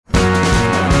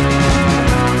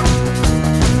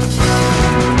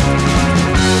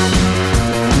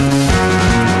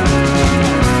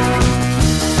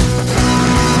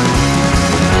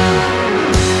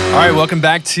right, welcome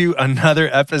back to another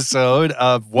episode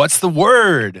of What's the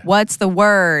Word? What's the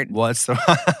word?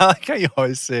 I like how you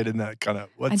always say it in that kind of,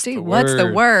 what's the word? What's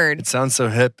the word? It sounds so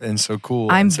hip and so cool.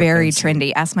 I'm and so very fancy.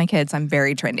 trendy. Ask my kids. I'm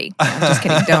very trendy. No, I'm just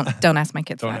kidding. Don't ask my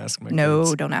kids Don't that. ask my No,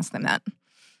 kids. don't ask them that.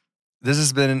 This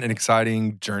has been an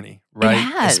exciting journey, right? It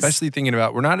has. Especially thinking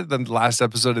about, we're not at the last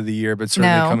episode of the year, but certainly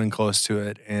No. coming close to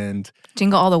it. And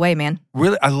Jingle all the way, man.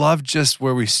 really, I love just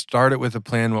where we started with a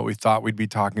plan, what we thought we'd be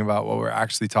talking about, what we're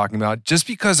actually talking about, just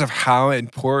because of how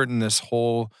important this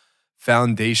whole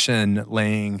foundation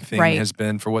laying thing Right. has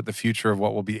been for what the future of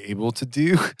what we'll be able to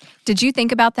do. Did you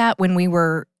think about that when you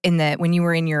were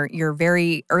in your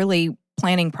very early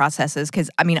planning processes?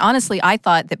 Because, I mean, honestly, I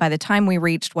thought that by the time we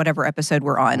reached whatever episode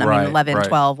we're on, Right, 11, right.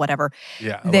 12, whatever,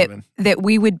 Yeah, 11. that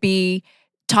we would be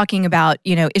talking about,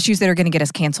 issues that are going to get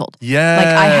us canceled. Yes.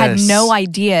 Like, I had no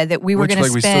idea that we were going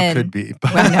to we spend. still could be.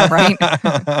 Well, I know,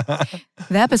 right?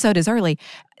 The episode is early.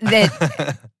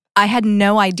 That I had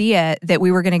no idea that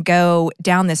we were going to go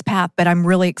down this path, but I'm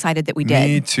really excited that we did.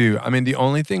 Me too. I mean, the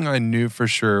only thing I knew for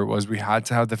sure was we had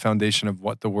to have the foundation of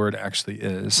what the word actually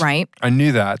is. Right. I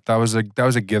knew that. That was a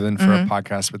given for Mhm. a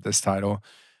podcast with this title.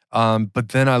 But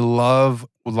then I love,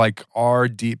 like, our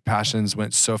deep passions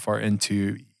went so far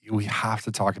into, we have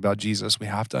to talk about Jesus. We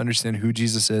have to understand who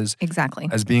Jesus is Exactly.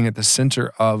 as being at the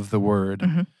center of the word.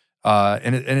 Mhm.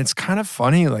 And it's kind of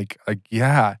funny,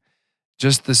 yeah,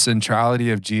 just the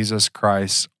centrality of Jesus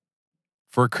Christ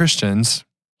for Christians.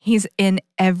 He's in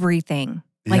everything.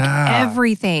 Like Yeah.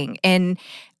 everything. And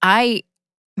I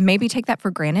maybe take that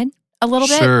for granted a little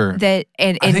Sure. bit. That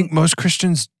and I think most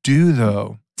Christians do,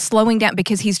 though. slowing down,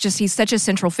 because he's such a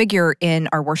central figure in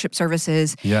our worship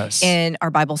services, Yes. in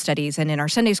our Bible studies, and in our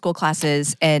Sunday school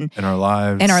classes, and in our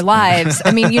lives. in our lives.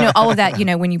 I mean, all of that,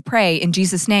 when you pray in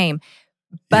Jesus' name.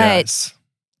 But Yes.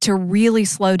 to really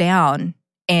slow down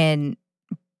and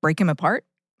break him apart.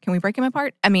 Can we break him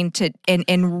apart? I mean,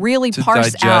 and really To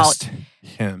parse out digest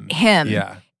him. him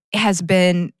has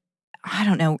been, I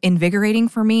don't know, invigorating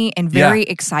for me and very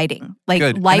exciting, like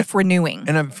Good. life renewing.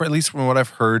 And for at least from what I've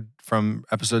heard from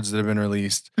episodes that have been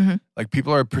released, Mhm. like,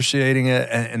 people are appreciating it,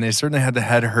 and they certainly had the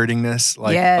head hurtingness.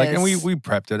 And we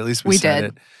prepped it. At least we said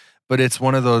did. it. But it's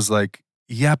one of those, like,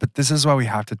 yeah, but this is why we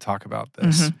have to talk about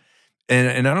this. Mhm.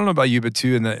 And I don't know about you, but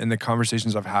too, in the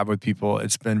conversations I've had with people,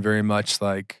 it's been very much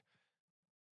like,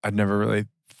 I'd never really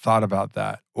thought about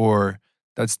that, or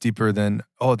that's deeper than,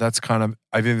 that's kind of,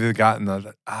 I've even gotten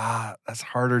that's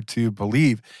harder to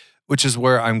believe, which is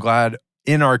where I'm glad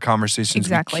in our conversations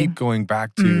Exactly. we keep going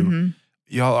back to, Mhm.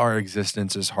 y'all, our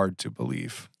existence is hard to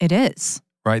believe, It is.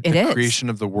 right? It The is. creation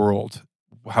of the world,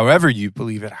 however you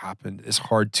believe it happened, is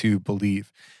hard to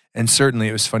believe. And certainly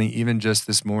it was funny, even just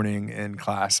this morning in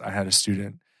class, I had a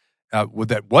student that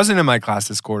wasn't in my class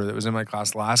this quarter, that was in my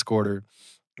class last quarter,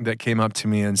 that came up to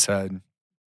me and said,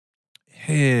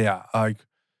 hey,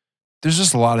 there's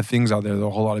just a lot of things out there that a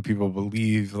whole lot of people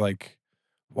believe. Like,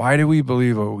 why do we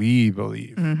believe what we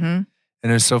believe? Mm-hmm.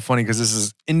 And it's so funny because this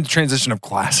is in transition of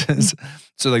classes.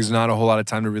 So there's not a whole lot of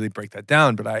time to really break that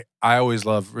down. But I always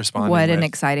love responding. What an with,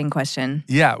 exciting question.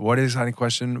 yeah, what an exciting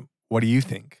question. What do you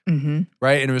think? Mm-hmm.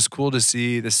 Right? And it was cool to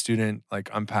see the student, like,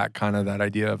 unpack kind of that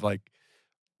idea of, like,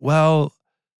 well,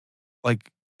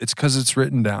 like, it's because it's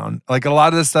written down. Like, a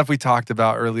lot of the stuff we talked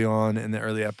about early on in the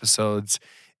early episodes,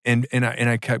 and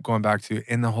I kept going back to,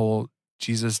 in the whole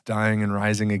Jesus dying and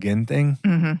rising again thing,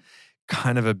 Mm-hmm.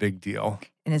 kind of a big deal.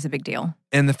 It is a big deal.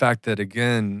 And the fact that,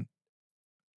 again,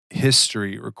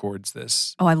 history records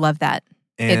this. Oh, I love that.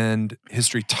 And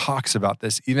history talks about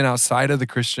this. Even outside of the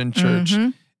Christian church,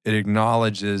 Mhm. it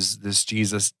acknowledges this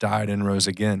Jesus died and rose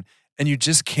again. And you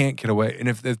just can't get away. And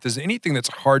if there's anything that's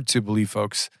hard to believe,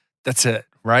 folks, that's it,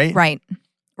 right? Right.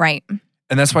 Right.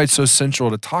 And that's why it's so central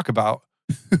to talk about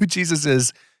who Jesus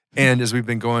is. And as we've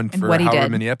been going And for what he however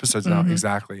did. many episodes now, Mhm.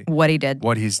 exactly, What he did.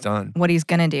 what he's done. What he's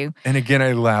going to do. And again,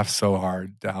 I laughed so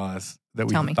hard, Dallas, that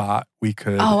we Tell me. thought we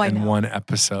could I in know. one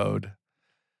episode.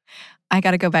 I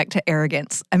got to go back to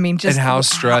arrogance. I mean, just And how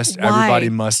stressed why? everybody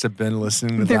must have been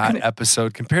listening to They're that gonna-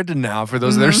 episode compared to now. For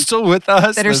those that are Mhm. still with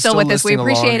us, That are still with us, we listening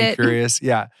along appreciate and it. Curious,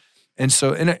 yeah. And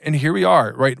so, and here we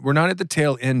are, right? We're not at the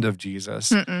tail end of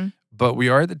Jesus, Mm-mm. but we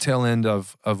are at the tail end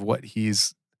of what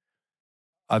he's,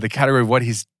 the category of what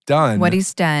he's done. What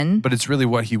he's done. But it's really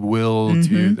what he will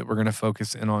do Mhm. that we're going to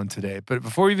focus in on today. But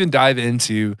before we even dive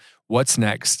into what's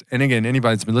next, and again,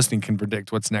 anybody that's been listening can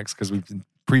predict what's next because we've been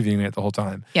previewing it the whole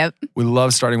time. Yep. We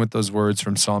love starting with those words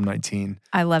from Psalm 19.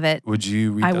 I love it. Would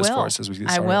you read I those will. for us as we get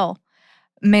I started? will.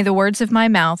 May the words of my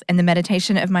mouth and the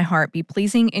meditation of my heart be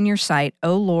pleasing in your sight,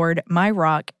 O Lord, my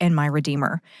rock and my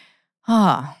redeemer.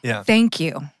 Yeah. Thank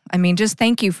you. I mean, just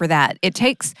thank you for that. It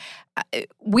takes,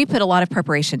 we put a lot of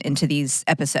preparation into these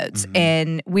episodes,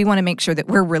 and we want to make sure that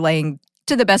we're relaying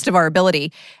to the best of our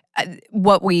ability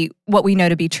what we know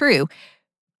to be true.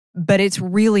 But it's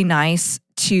really nice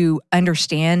to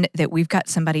understand that we've got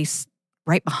somebody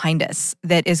right behind us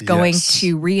that is going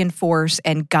to reinforce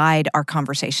and guide our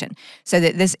conversation, so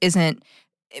that this isn't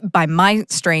by my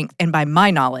strength and by my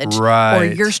knowledge, or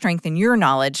your strength and your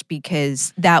knowledge,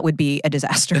 because that would be a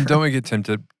disaster. And don't we get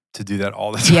tempted to do that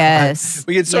all the time? Yes.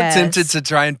 We get so tempted to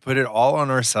try and put it all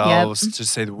on ourselves, to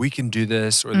say that we can do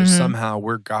this, or that somehow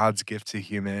we're God's gift to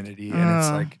humanity. And it's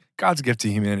like, God's gift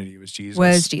to humanity was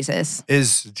Jesus.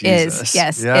 Is Jesus.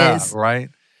 Yes. Yeah, is. Right?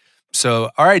 So,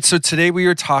 all right. So today we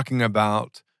are talking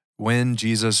about when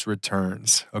Jesus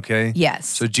returns, okay? Yes.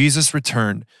 So Jesus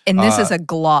returned. And this is a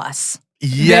gloss.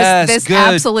 Yes, this good.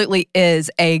 Absolutely is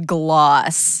a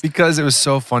gloss. Because it was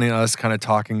so funny us kind of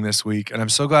talking this week, and I'm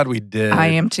so glad we did. I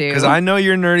am too. Because I know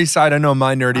your nerdy side, I know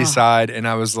my nerdy side, and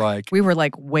I was like... We were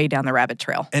like way down the rabbit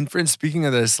trail. And friends, speaking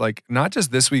of this, like not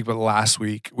just this week, but last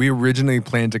week, we originally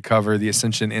planned to cover the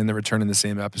Ascension and the Return in the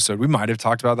same episode. We might have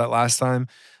talked about that last time,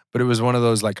 but it was one of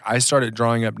those, like, I started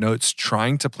drawing up notes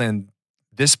trying to plan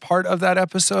this part of that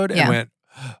episode, and went,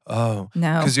 oh.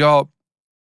 No. Because y'all,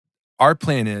 our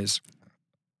plan is...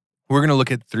 we're going to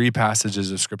look at 3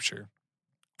 passages of Scripture,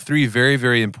 3 very,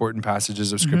 very important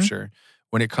passages of Scripture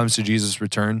when it comes to Jesus'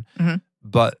 return.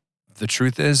 But the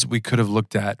truth is, we could have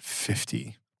looked at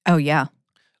 50. Oh, yeah.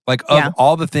 Like, of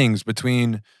all the things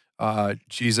between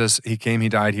Jesus, he came, he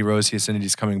died, he rose, he ascended,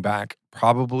 he's coming back,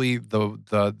 probably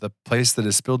the place that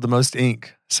has spilled the most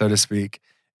ink, so to speak,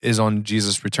 is on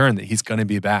Jesus' return, that he's going to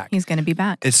be back. He's going to be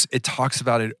back. It talks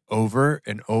about it over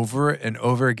and over and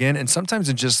over again, and sometimes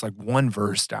in just like one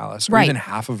verse, Dallas, or even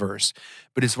half a verse.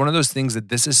 But it's one of those things that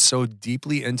this is so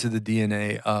deeply into the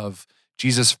DNA of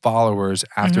Jesus' followers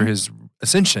after his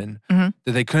ascension that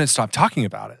they couldn't stop talking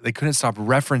about it. They couldn't stop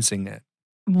referencing it.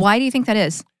 Why do you think that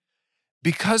is?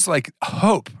 Because like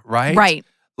hope, right? Right.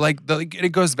 Like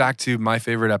it goes back to my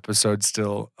favorite episode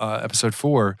still, episode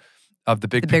 4, of the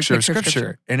big picture of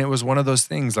Scripture. And it was one of those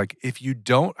things, like, if you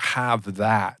don't have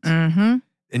that, and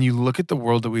you look at the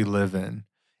world that we live in,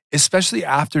 especially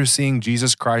after seeing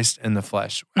Jesus Christ in the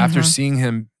flesh, after seeing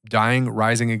him dying,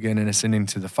 rising again, and ascending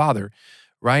to the Father,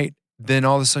 right? Then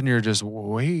all of a sudden you're just,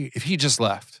 wait, if he just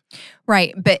left.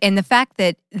 Right. And the fact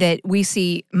that we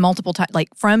see multiple times, like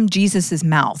from Jesus's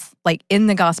mouth, like in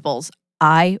the Gospels,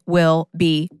 I will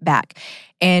be back.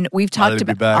 And we've talked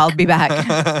about, I'll be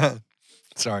back.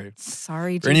 Sorry, Jesus.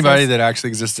 For anybody that actually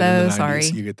existed in the 90s, sorry.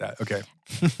 You get that. Okay.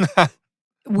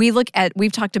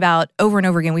 We've talked about over and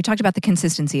over again, we talked about the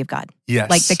consistency of God. Yes.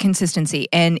 Like the consistency.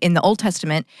 And in the Old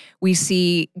Testament, we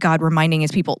see God reminding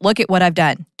his people, look at what I've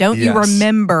done. Don't you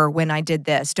remember when I did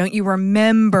this? Don't you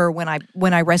remember when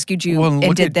I rescued you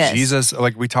and did this? Jesus,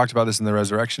 like we talked about this in the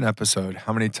resurrection episode,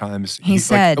 how many times he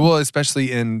said, like, well,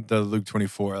 especially in the Luke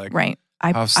 24, like, right.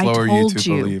 How slow are you to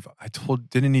believe?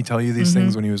 Didn't he tell you these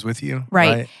things when he was with you?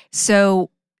 Right.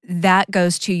 So that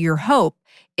goes to your hope,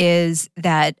 is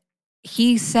that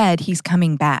he said he's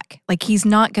coming back. Like, he's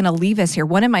not going to leave us here.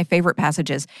 One of my favorite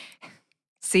passages,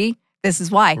 see, this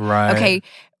is why. Right. Okay,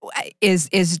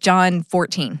 is John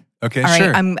 14. Okay, all right?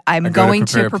 sure. I'm going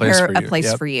to prepare a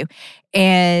place for you.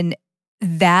 And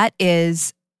that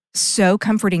is so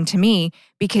comforting to me,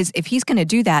 because if he's going to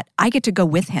do that, I get to go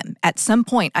with him. At some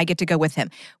point, I get to go with him.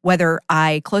 Whether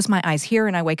I close my eyes here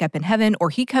and I wake up in heaven, or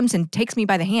he comes and takes me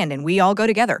by the hand and we all go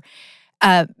together.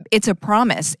 It's a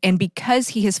promise. And because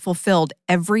he has fulfilled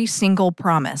every single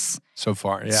promise. So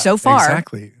far, yeah. So far.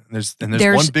 Exactly. There's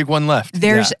one big one left.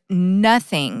 There's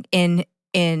nothing in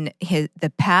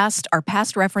the past, our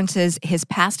past references, his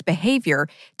past behavior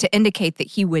to indicate that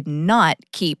he would not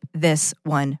keep this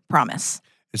one promise.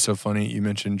 It's so funny you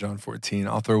mentioned John 14.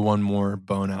 I'll throw one more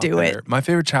bone out there. Do it. My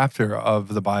favorite chapter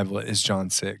of the Bible is John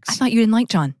 6. I thought you didn't like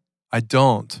John. I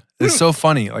don't. It's so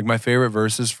funny. Like, my favorite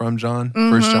verses from John,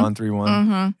 1 John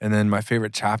 3:1. And then my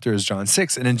favorite chapter is John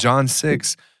 6. And in John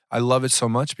 6, I love it so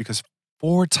much because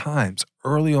 4 times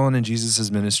early on in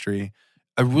Jesus' ministry,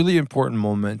 a really important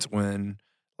moment when,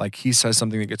 like, he says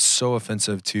something that gets so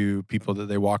offensive to people that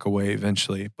they walk away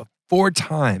eventually. But 4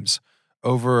 times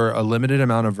over a limited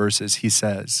amount of verses, he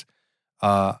says,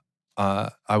 I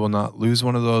will not lose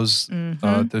one of those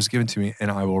that was given to me,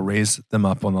 and I will raise them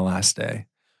up on the last day.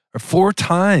 Or 4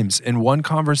 times in one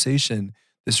conversation,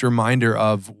 this reminder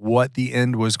of what the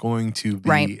end was going to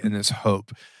be, and this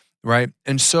hope, right?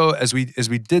 And so as we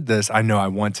did this, I know I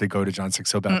want to go to John 6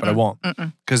 so bad, but I won't,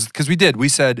 because we did. We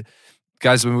said,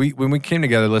 guys, when we came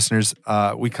together, listeners,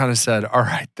 we kind of said, all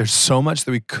right, there's so much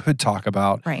that we could talk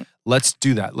about. Right. Let's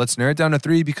do that. Let's narrow it down to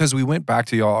 3 because we went back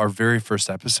to y'all our very first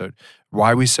episode,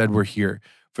 why we said we're here.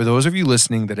 For those of you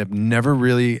listening that have never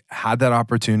really had that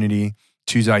opportunity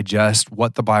to digest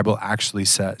what the Bible actually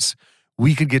says,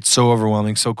 we could get so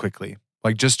overwhelming so quickly.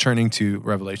 Like just turning to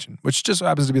Revelation, which just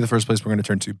happens to be the first place we're going to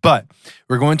turn to. But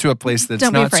we're going to a place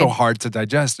that's not so hard to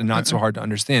digest and not so hard to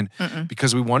understand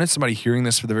because we wanted somebody hearing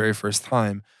this for the very first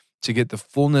time to get the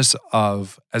fullness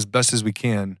of, as best as we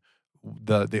can,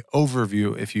 the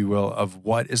overview, if you will, of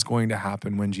what is going to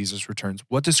happen when Jesus returns.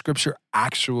 What does Scripture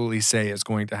actually say is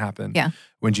going to happen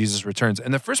when Jesus returns?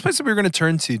 And the first place that we're going to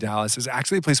turn to, Dallas, is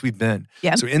actually a place we've been.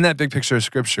 Yeah. So in that big picture of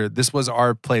Scripture, this was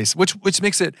our place, which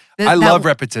makes it. I love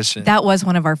repetition. That was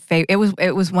one of our favorite.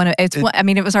 It was one of it's.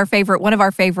 It was our favorite. One of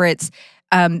our favorites.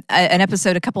 An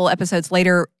episode, a couple episodes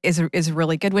later, is a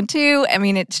really good one too. I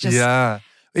mean, it's just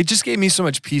It just gave me so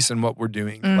much peace in what we're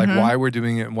doing, like why we're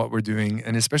doing it and what we're doing.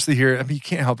 And especially here, I mean, you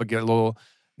can't help but get a little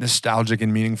nostalgic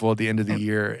and meaningful at the end of the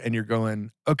year. And you're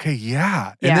going, okay,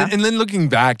 yeah. And then looking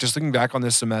back on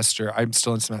this semester, I'm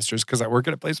still in semesters because I work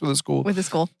at a place with a school.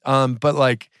 But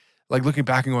like looking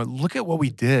back and going, look at what we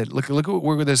did. Look at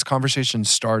where this conversation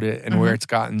started and where it's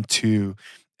gotten to.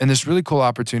 And this really cool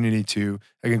opportunity to,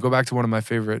 again, go back to one of my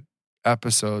favorite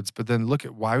episodes, but then look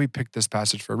at why we picked this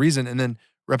passage for a reason. And then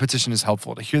repetition is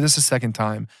helpful. To hear this a second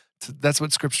time, that's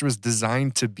what Scripture was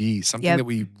designed to be, something that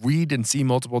we read and see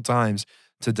multiple times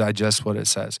to digest what it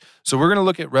says. So we're going to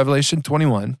look at Revelation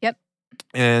 21. Yep.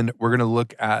 And we're going to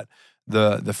look at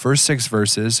the first 6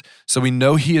 verses. So we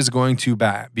know he is going to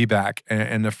be back.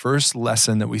 And the first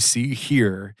lesson that we see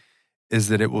here is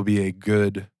that it will be a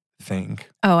good thing.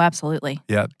 Oh, absolutely.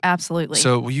 Yep. Absolutely.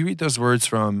 So will you read those words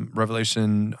from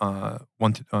Revelation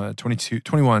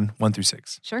 21, 1 through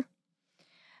 6? Sure.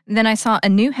 Then I saw a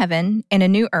new heaven and a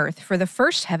new earth, for the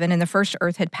first heaven and the first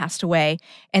earth had passed away,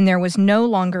 and there was no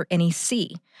longer any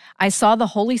sea. I saw the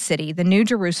holy city, the new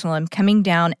Jerusalem, coming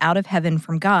down out of heaven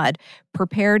from God,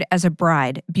 prepared as a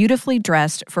bride, beautifully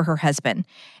dressed for her husband.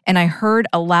 And I heard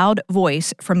a loud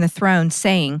voice from the throne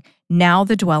saying, "Now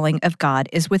the dwelling of God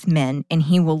is with men, and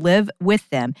he will live with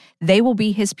them. They will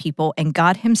be his people, and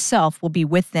God himself will be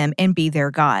with them and be their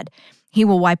God. He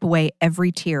will wipe away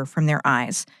every tear from their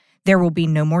eyes. There will be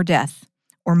no more death,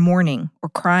 or mourning, or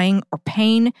crying, or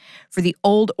pain, for the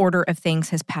old order of things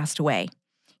has passed away."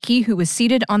 He who was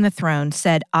seated on the throne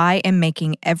said, "I am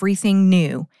making everything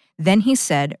new." Then he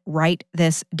said, "Write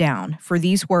this down, for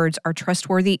these words are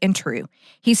trustworthy and true."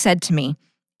 He said to me,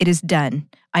 "It is done.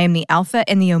 I am the Alpha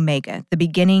and the Omega, the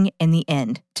beginning and the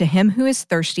end. To him who is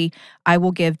thirsty, I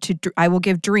will give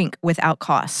drink without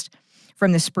cost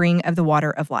from the spring of the water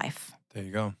of life." There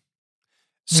you go.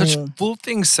 Such full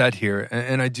things said here.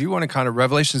 And I do want to kind of,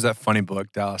 Revelation is that funny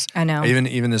book, Dallas. I know.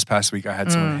 Even this past week, I had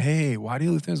someone, hey, why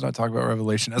do Lutherans not talk about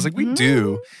Revelation? I was like, we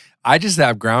do. I just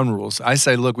have ground rules. I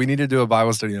say, look, we need to do a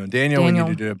Bible study on Daniel. We need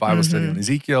to do a Bible study on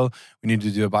Ezekiel. We need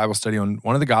to do a Bible study on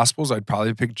one of the Gospels. I'd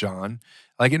probably pick John.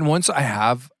 Like, and once I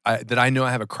have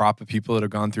a crop of people that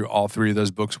have gone through all 3 of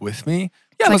those books with me,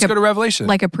 let's go to Revelation.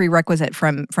 Like a prerequisite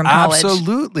from college.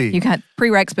 Absolutely. You got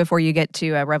prereqs before you get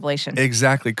to Revelation.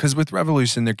 Exactly. Because with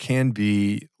Revelation, there can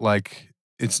be, like,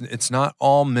 it's not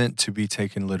all meant to be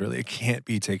taken literally. It can't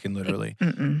be taken literally.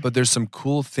 But there's some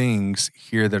cool things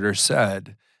here that are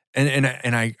said.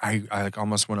 And I like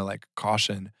almost want to like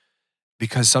caution,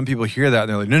 because some people hear that and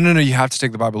they're like, no, you have to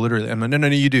take the Bible literally. I'm like, no,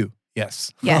 you do.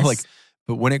 Yes. Yes.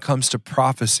 But when it comes to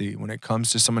prophecy, when it comes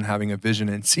to someone having a vision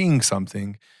and seeing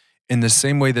something, in the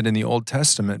same way that in the Old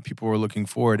Testament, people were looking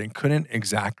forward and couldn't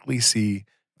exactly see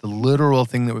the literal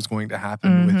thing that was going to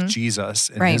happen with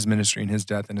Jesus and his ministry and his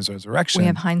death and his resurrection. We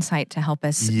have hindsight to help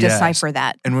us decipher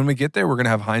that. And when we get there, we're going to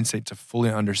have hindsight to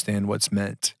fully understand what's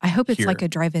meant. I hope it's here. like a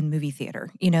drive-in movie theater.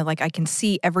 You know, like I can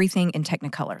see everything in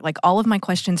Technicolor. Like all of my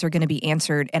questions are going to be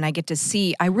answered, and I get to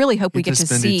see. I really hope we get to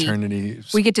see.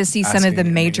 We get to see some of the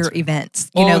major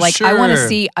events. You know, like sure. I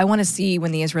want to see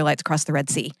when the Israelites crossed the Red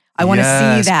Sea. I want to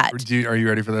see that. Are you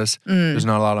ready for this? There's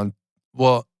not a lot on.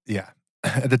 Well, yeah.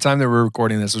 At the time that we're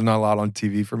recording this, there's not a lot on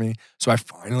TV for me. So I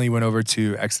finally went over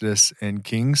to Exodus and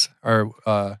Kings, or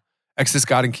Exodus,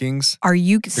 God and Kings. Are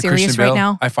you serious right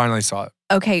now? I finally saw it.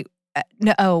 Okay.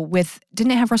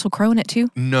 Didn't it have Russell Crowe in it too?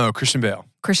 No, Christian Bale.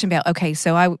 Okay.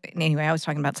 So I was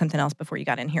talking about something else before you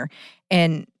got in here.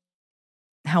 And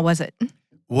how was it?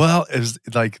 Well, it was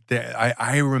like,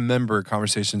 I remember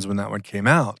conversations when that one came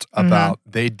out about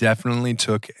they definitely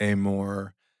took a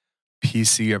more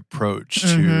PC approach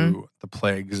to the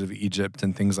plagues of Egypt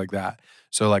and things like that.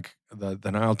 So like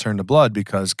the Nile turned to blood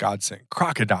because God sent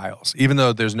crocodiles. Even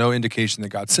though there's no indication that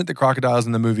God sent the crocodiles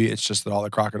in the movie, it's just that all the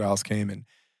crocodiles came and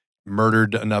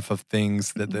murdered enough of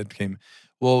things that came.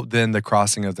 Well, then the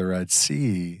crossing of the Red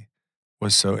Sea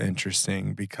was so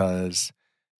interesting because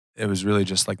it was really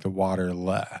just like the water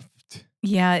left.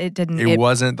 Yeah, it didn't. It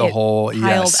wasn't the whole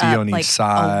sea on each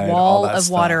side. A wall all that of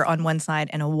stuff. water on one side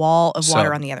and a wall of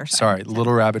water on the other side. Sorry,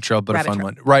 little rabbit trail, but a fun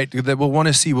one. Right, that we'll want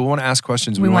to see. We'll want to ask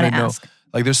questions. We want to know.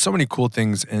 Like, there's so many cool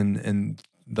things in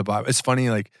the Bible. It's funny,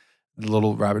 like, the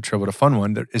little rabbit trail, but a fun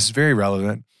one that is very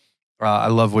relevant. I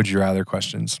love would you rather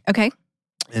questions. Okay.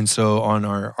 And so on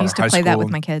our I used to play that with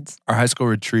my kids. Our high school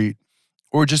retreat,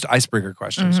 or just icebreaker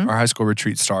questions. Mm-hmm. Our high school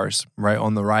retreat stars, right?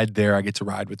 On the ride there, I get to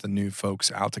ride with the new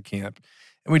folks out to camp.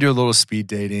 And we do a little speed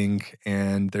dating,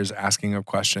 and there's asking of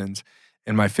questions.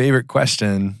 And my favorite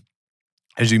question,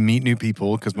 as you meet new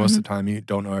people, because most of the time you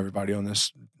don't know everybody on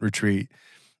this retreat,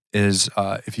 is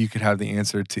if you could have the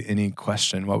answer to any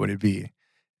question, what would it be?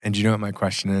 And do you know what my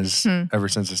question is ever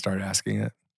since I started asking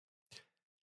it?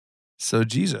 So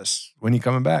Jesus, when are you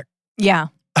coming back? Yeah.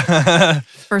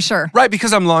 For sure. Right,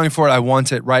 because I'm longing for it. I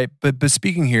want it, right? But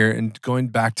speaking here and going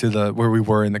back to where we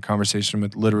were in the conversation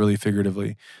with literally,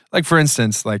 figuratively. Like, for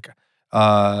instance, like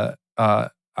it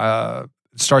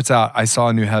starts out, I saw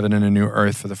a new heaven and a new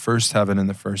earth, for the first heaven and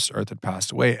the first earth had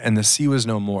passed away, and the sea was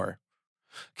no more.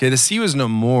 Okay, the sea was no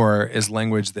more is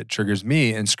language that triggers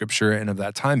me in scripture and of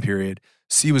that time period.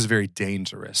 Sea was very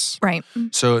dangerous. Right.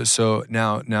 So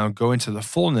now go into the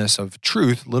fullness of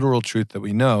truth, literal truth that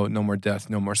we know, no more death,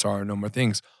 no more sorrow, no more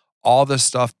things. All the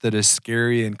stuff that is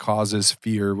scary and causes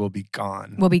fear will be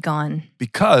gone. Will be gone.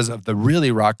 Because of the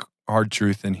really rock hard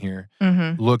truth in here.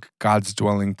 Mm-hmm. Look, God's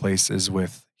dwelling place is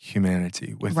with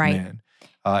humanity, with man.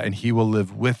 And he will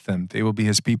live with them. They will be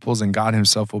his peoples, and God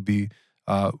himself will be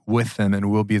with them and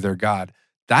will be their God.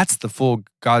 That's the full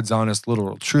God's honest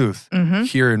literal truth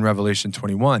here in Revelation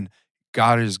 21.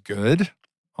 God is good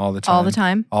all the time. All the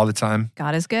time. All the time.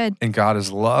 God is good. And God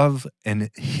is love, and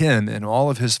him and all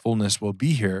of his fullness will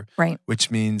be here. Right.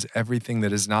 Which means everything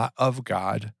that is not of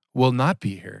God will not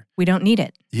be here. We don't need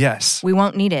it. Yes. We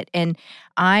won't need it. And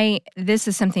this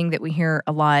is something that we hear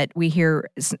a lot. We hear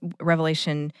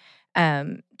Revelation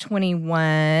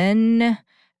 21,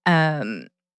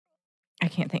 I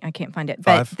can't find it.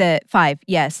 But the 5,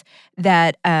 yes,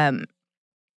 that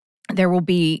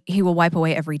he will wipe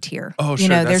away every tear. Oh,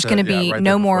 sure. There's going to be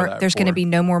no more. There's going to be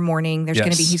no more mourning.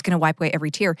 He's going to wipe away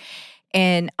every tear.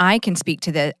 And I can speak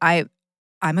to that.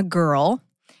 I'm a girl,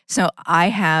 so I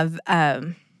have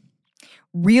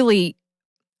really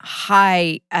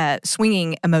high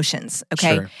swinging emotions.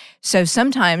 Okay. Sure. So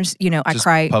sometimes, I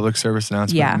cry. Public service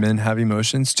announcement. Yeah. Men have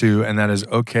emotions too, and that is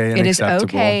okay and it acceptable. It is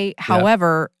okay. Yeah.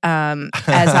 However,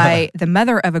 the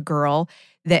mother of a girl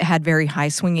that had very high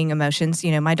swinging emotions,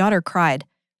 my daughter cried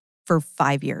for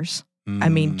 5 years. I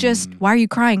mean, why are you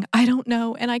crying? I don't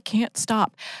know, and I can't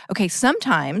stop. Okay,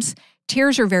 sometimes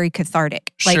tears are very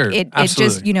cathartic. Like sure, it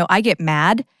just, I get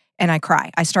mad and I cry.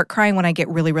 I start crying when I get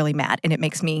really, really mad, and it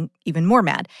makes me even more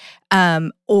mad.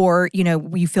 Or,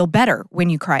 you feel better when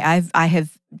you cry. I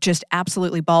have just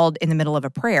absolutely bawled in the middle of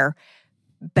a prayer,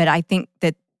 but I think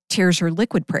that tears are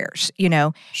liquid prayers,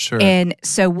 Sure. And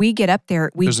so we get up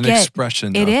there. There's an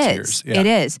expression of tears. Yeah. It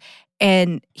is.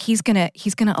 And he's gonna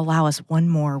allow us one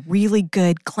more really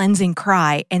good cleansing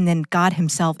cry, and then God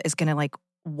himself is gonna like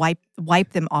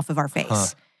wipe them off of our face. Huh.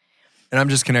 And I'm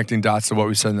just connecting dots to what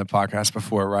we said in the podcast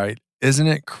before, right? Isn't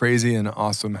it crazy and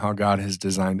awesome how God has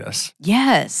designed us?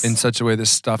 Yes. In such a way, the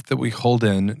stuff that we hold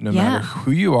in, no matter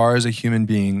who you are as a human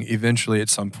being, eventually at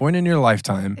some point in your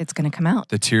lifetime, it's going to come out.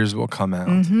 The tears will come out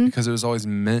because it was always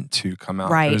meant to come out.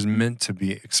 Right. It was meant to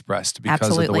be expressed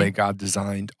because of the way God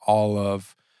designed all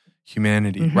of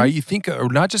humanity, right? You think, or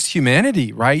not just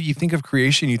humanity, right? You think of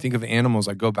creation, you think of animals.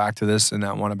 I go back to this and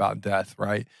that one about death,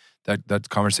 right? That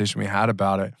conversation we had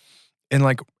about it. And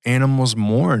like animals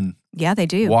mourn. Yeah, they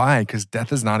do. Why? Because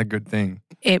death is not a good thing.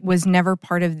 It was never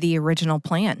part of the original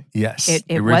plan. Yes. It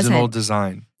original wasn't,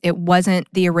 design. It wasn't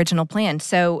the original plan.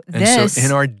 So in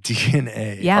our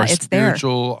DNA, our it's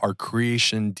spiritual, our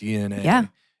creation DNA,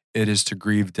 it is to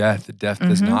grieve death. Death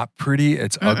is not pretty.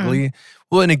 It's ugly.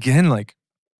 Well, and again, like,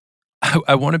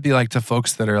 I want to be like to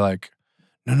folks that are like,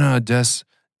 no, death's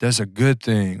a good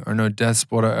thing. Or no, death's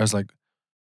what I was like,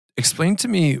 explain to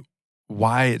me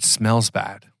why it smells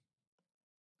bad.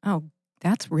 Oh,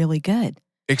 that's really good.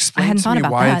 Explain to me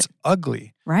why it's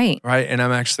ugly. Right. Right. And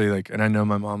I'm actually like, and I know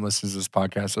my mom listens to this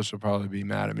podcast, so she'll probably be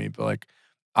mad at me, but like,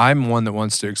 I'm one that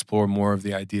wants to explore more of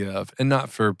the idea of, and not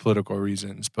for political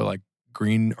reasons, but like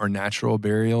green or natural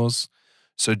burials.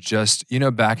 So just,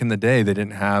 back in the day, they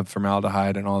didn't have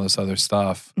formaldehyde and all this other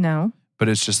stuff, No. but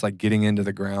it's just like getting into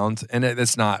the ground. And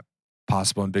it's not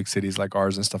possible in big cities like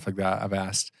ours and stuff like that. I've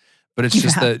asked. But it's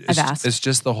just it's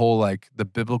just the whole like the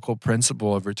biblical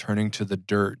principle of returning to the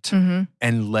dirt Mm-hmm.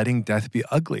 and letting death be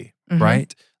ugly, Mm-hmm.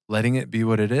 right? Letting it be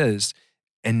what it is.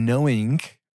 And knowing,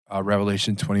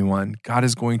 Revelation 21, God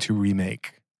is going to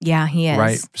remake. Yeah, he is.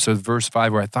 Right? So verse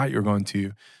 5, where I thought you were going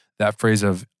to, that phrase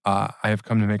of, I have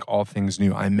come to make all things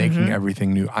new. I'm making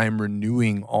everything new. I am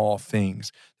renewing all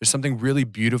things. There's something really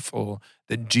beautiful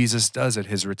that Jesus does at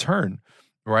his return,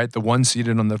 right? The one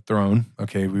seated on the throne.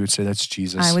 Okay, we would say that's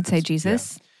Jesus. I would say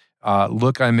Jesus. Yeah.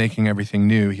 Look, I'm making everything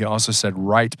new. He also said,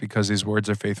 right, because these words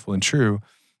are faithful and true.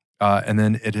 And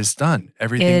then it is done.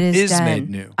 Everything is done. made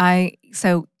new.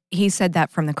 So he said that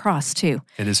from the cross too.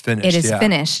 It is finished. It is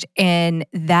finished. And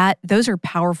those are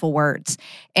powerful words.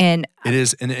 And it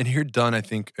is. And here done, I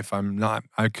think, if I'm not,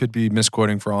 I could be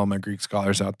misquoting for all my Greek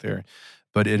scholars out there,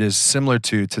 but it is similar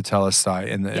to tetelestai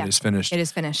in that it is finished. It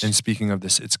is finished. And speaking of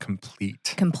this, it's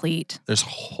complete. Complete. There's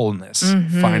wholeness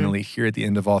finally here at the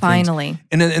end of all things. Finally.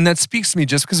 And that speaks to me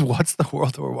just because what's the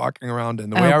world that we're walking around in?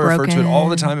 The way I refer to it all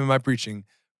the time in my preaching,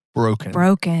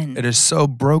 broken. It is so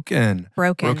broken.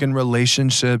 Broken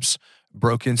relationships,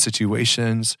 broken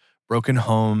situations, broken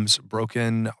homes,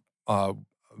 broken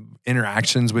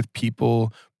interactions with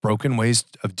people, broken ways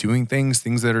of doing things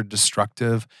that are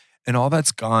destructive. And all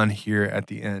that's gone here at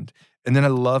the end. And then I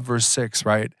love verse 6,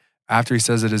 right? After he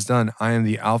says it is done, I am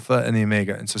the Alpha and the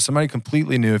Omega. And so somebody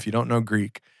completely new, if you don't know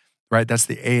Greek, right? That's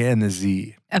the A and the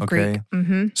Z. Of Greek.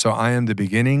 Mm-hmm. So I am the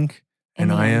beginning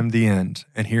and I am the end.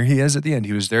 And here he is at the end.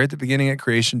 He was there at the beginning at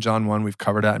creation, John 1. We've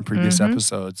covered that in previous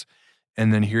episodes.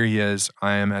 And then here he is,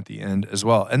 I am at the end as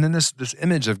well. And then this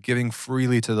image of giving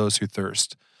freely to those who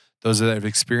thirst, those that have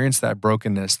experienced that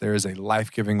brokenness, there is a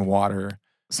life-giving water.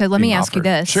 So let me ask you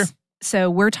this. Sure. So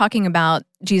we're talking about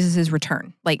Jesus'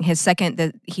 return, like his second,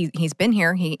 that he's been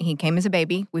here. He came as a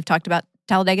baby. We've talked about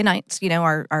Talladega Nights,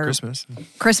 our Christmas.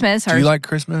 Do you like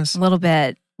Christmas? A little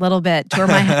bit. Tour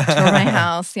my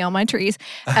house, see all my trees.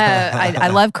 I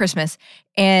love Christmas.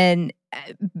 And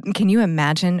can you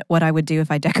imagine what I would do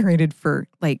if I decorated for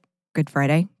like Good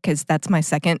Friday? Because that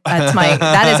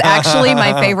is actually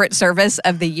my favorite service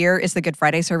of the year is the Good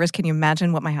Friday service. Can you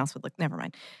imagine what my house would look? Never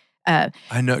mind.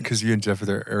 I know, because you and Jeff are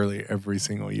there early every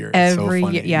single year. It's so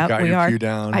funny. Yeah, you got your pew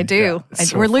down. I do. Yeah,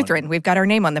 so we're funny. Lutheran. We've got our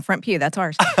name on the front pew. That's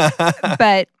ours.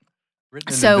 But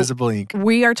written in invisible ink.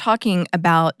 We are talking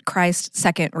about Christ's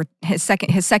his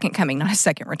second coming, not his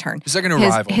second return. His second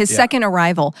arrival. His second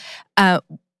arrival.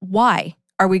 Why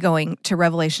are we going to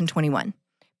Revelation 21?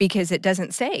 Because it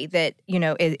doesn't say that,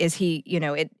 is he,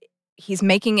 he's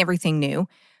making everything new.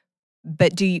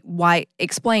 But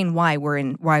explain why we're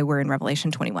in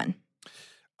Revelation 21?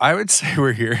 I would say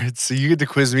we're here. So you get to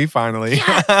quiz me finally.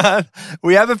 Yes.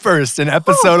 We have it first in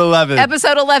episode 11.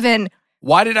 Episode 11.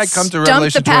 Why did I come to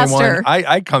Revelation 21?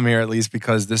 I come here at least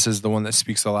because this is the one that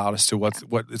speaks the loudest to what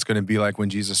it's going to be like when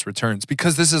Jesus returns.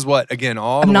 Because this is what, again,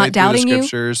 all the way through the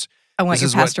scriptures. I want your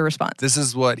pastor response. This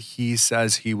is what he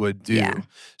says he would do. Yeah.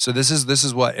 So this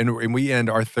is what, and we end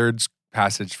our third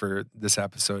passage for this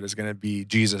episode is going to be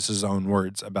Jesus' own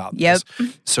words about this.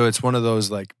 So it's one of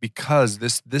those because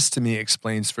this to me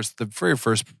explains for the very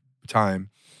first time,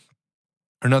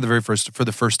 or not the very first, for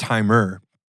the first timer,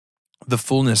 the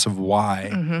fullness of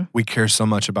why we care so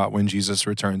much about when Jesus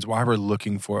returns, why we're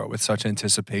looking for it with such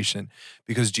anticipation.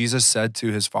 Because Jesus said to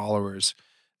his followers,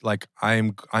 I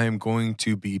am going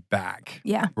to be back.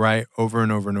 Yeah. Right? Over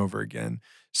and over and over again.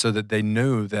 So that they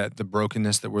knew that the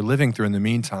brokenness that we're living through in the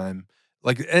meantime,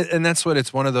 and that's what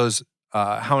it's one of those,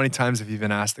 how many times have you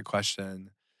been asked the question,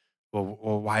 well,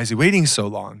 why is he waiting so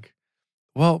long?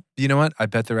 Well, you know what? I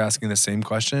bet they're asking the same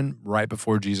question right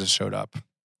before Jesus showed up.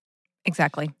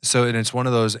 Exactly. So, and it's one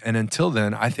of those, and until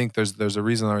then, I think there's a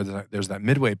reason there's that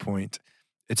midway point.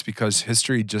 It's because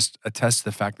history just attests to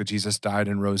the fact that Jesus died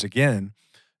and rose again.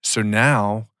 So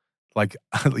now,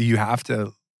 you have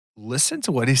to listen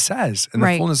to what he says and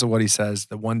the fullness of what he says,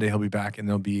 that one day he'll be back and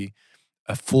there'll be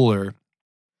a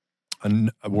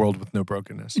world with no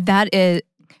brokenness. That is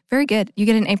very good. You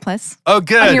get an A+. Oh,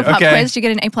 good. On your pop quiz, you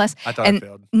get an A+. I thought I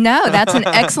failed. No, that's an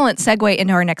excellent segue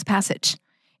into our next passage.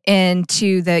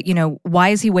 Into the, why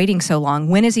is he waiting so long?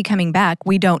 When is he coming back?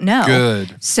 We don't know.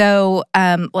 Good. So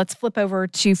let's flip over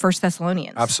to 1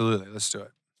 Thessalonians. Absolutely. Let's do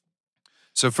it.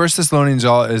 So 1 Thessalonians,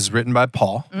 y'all, is written by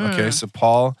Paul. Okay, so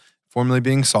Paul, formerly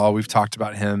being Saul, we've talked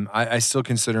about him. I still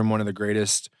consider him one of the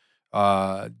greatest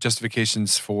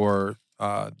justifications for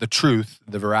the truth,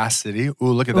 the veracity. Ooh,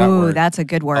 look at that word. That's a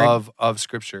good word. Of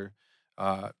Scripture.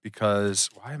 Because,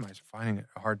 why am I finding it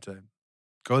hard to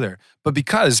go there. But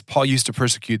because Paul used to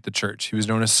persecute the church, he was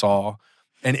known as Saul.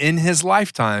 And in his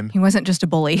lifetime, He wasn't just a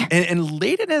bully. and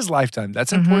late in his lifetime,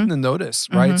 that's important to notice,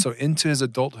 right? So into his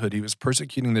adulthood, he was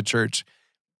persecuting the church.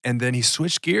 And then he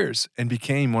switched gears and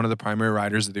became one of the primary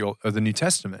writers of the New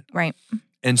Testament. Right.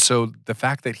 And so the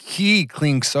fact that he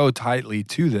clings so tightly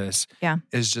to this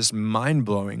is just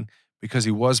mind-blowing because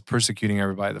he was persecuting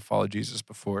everybody that followed Jesus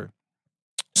before.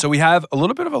 So we have a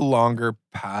little bit of a longer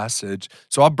passage.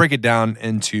 So I'll break it down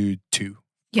into two.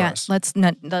 Yeah, let's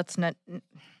not.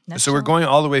 So we're going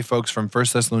all the way, folks, from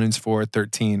 1 Thessalonians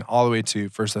 4:13 all the way to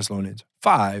 1 Thessalonians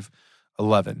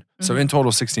 5:11. So in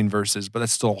total, 16 verses, but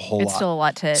that's still a whole lot. It's still a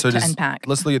lot to unpack.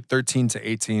 Let's look at 13 to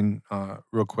 18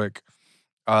 real quick.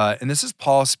 And this is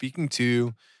Paul speaking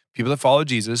to people that follow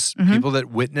Jesus, people that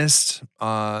witnessed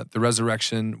the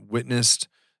resurrection, witnessed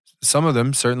some of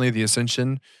them, certainly the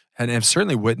ascension, and have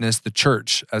certainly witnessed the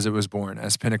church as it was born,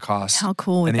 as Pentecost. How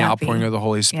cool would and the that outpouring be? of the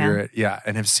Holy Spirit. Yeah,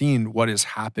 and have seen what is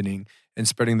happening and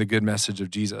spreading the good message of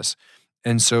Jesus.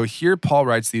 And so here Paul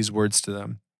writes these words to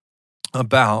them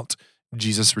about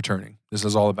Jesus returning. This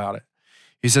is all about it.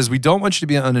 He says, we don't want you to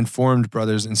be uninformed,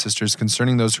 brothers and sisters,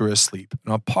 concerning those who are asleep.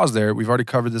 And I'll pause there. We've already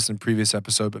covered this in a previous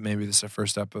episode, but maybe this is a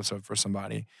first episode for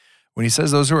somebody. When he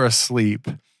says those who are asleep,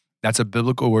 that's a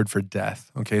biblical word for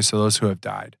death. Okay, so those who have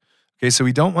died. Okay, so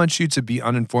we don't want you to be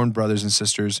uninformed, brothers and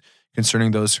sisters,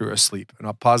 concerning those who are asleep. And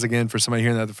I'll pause again for somebody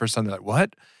hearing that the first time. They're like,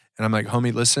 what? And I'm like,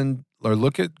 homie, listen or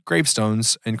look at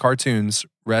gravestones and cartoons,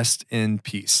 rest in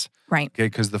peace. Right. Okay,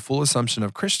 because the full assumption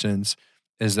of Christians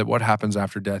is that what happens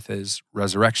after death is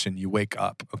resurrection. You wake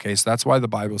up. Okay, so that's why the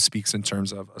Bible speaks in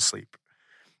terms of asleep.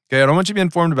 Okay, I don't want you to be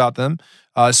informed about them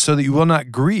so that you will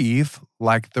not grieve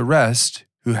like the rest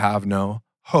who have no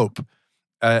hope.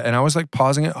 And I was like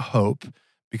pausing at hope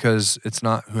because it's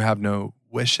not who have no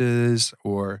wishes,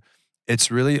 or it's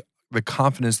really the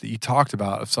confidence that you talked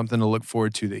about of something to look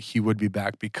forward to, that he would be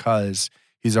back because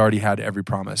he's already had every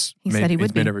promise. He said he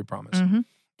would be. He's made every promise.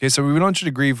 Okay, so we don't want you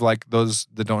to grieve like those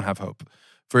that don't have hope.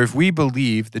 For if we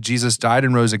believe that Jesus died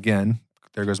and rose again,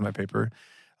 there goes my paper,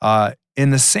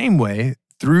 in the same way,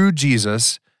 through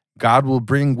Jesus, God will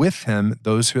bring with him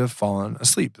those who have fallen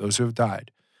asleep, those who have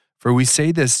died. For we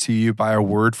say this to you by a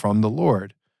word from the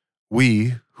Lord.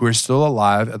 We, who are still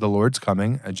alive at the Lord's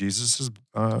coming, at Jesus'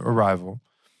 arrival,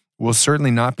 will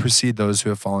certainly not precede those who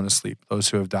have fallen asleep, those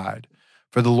who have died.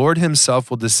 For the Lord himself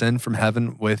will descend from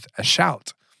heaven with a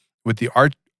shout, with the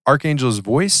archangel's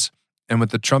voice, and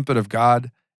with the trumpet of God,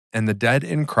 and the dead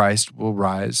in Christ will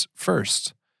rise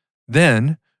first.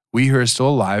 Then we who are still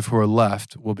alive, who are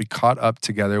left, will be caught up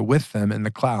together with them in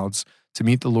the clouds to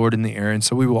meet the Lord in the air, and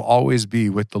so we will always be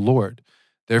with the Lord.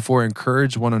 Therefore,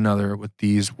 encourage one another with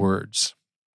these words.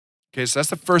 Okay, so that's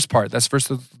the first part. That's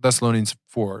 1 Thessalonians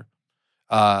 4.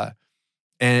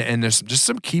 And there's just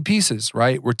some key pieces,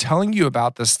 right? We're telling you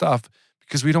about this stuff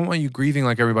because we don't want you grieving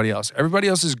like everybody else. Everybody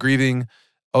else is grieving,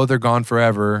 oh, they're gone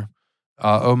forever.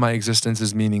 Oh, my existence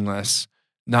is meaningless.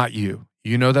 Not you.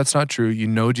 You know that's not true. You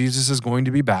know Jesus is going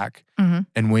to be back.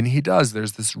 And when he does,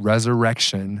 there's this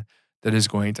resurrection that is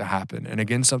going to happen. And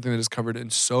again, something that is covered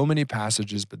in so many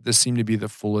passages, but this seemed to be the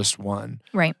fullest one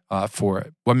for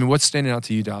it. Well, I mean, what's standing out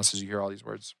to you, Dallas, as you hear all these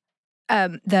words?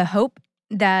 The hope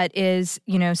that is,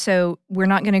 so we're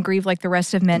not going to grieve like the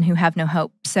rest of men who have no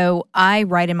hope. So I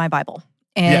write in my Bible.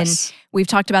 And we've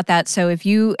talked about that. So if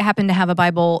you happen to have a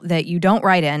Bible that you don't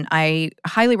write in, I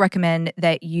highly recommend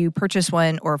that you purchase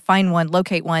one or find one,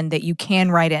 locate one that you can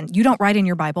write in. You don't write in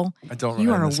your Bible? I don't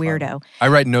You write are in a this weirdo. Bible. I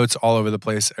write notes all over the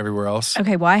place everywhere else.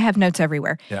 Okay, well, I have notes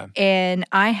everywhere. Yeah. And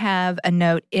I have a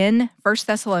note in 1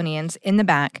 Thessalonians in the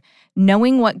back.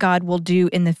 Knowing what God will do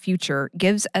in the future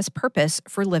gives us purpose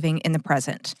for living in the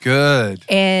present. Good.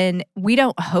 And we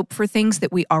don't hope for things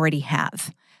that we already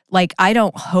have. Like, I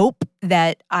don't hope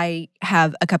that I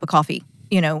have a cup of coffee,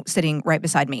 sitting right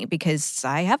beside me, because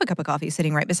I have a cup of coffee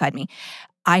sitting right beside me.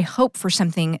 I hope for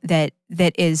something that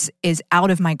is out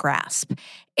of my grasp.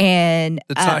 And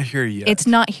it's not here yet. It's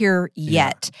not here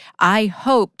yet. I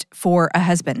hoped for a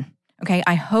husband. Okay.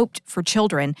 I hoped for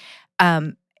children.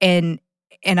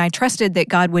 And I trusted that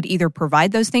God would either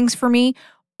provide those things for me,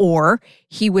 or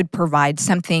he would provide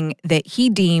something that he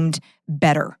deemed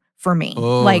better for me.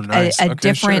 Oh, like nice. a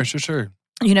different, Sure.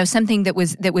 Something that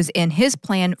was in his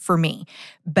plan for me.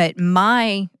 But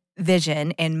my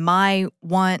vision and my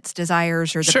wants,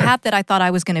 desires, or the path that I thought I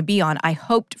was going to be on, I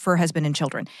hoped for a husband and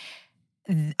children.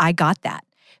 I got that.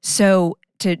 So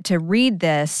to read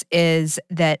this is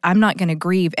that I'm not going to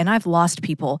grieve, and I've lost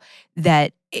people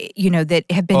that that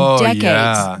have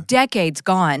been decades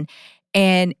gone,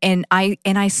 and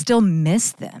I still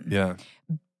miss them. Yeah.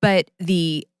 But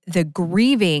the the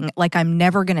grieving, like I'm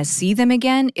never going to see them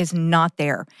again, is not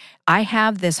there. I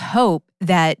have this hope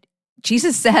that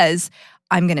Jesus says,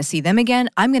 I'm going to see them again.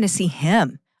 I'm going to see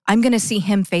him. I'm going to see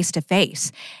him face to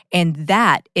face. And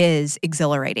that is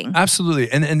exhilarating. Absolutely.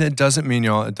 And it doesn't mean,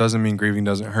 y'all, it doesn't mean grieving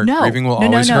doesn't hurt. No. Grieving will No,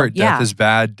 always hurt. Yeah. Death is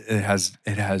bad. It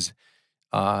has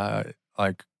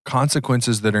like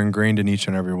consequences that are ingrained in each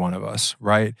and every one of us,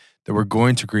 right? That we're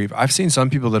going to grieve. I've seen some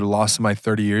people that have lost somebody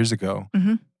 30 years ago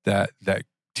that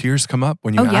tears come up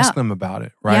when you ask them about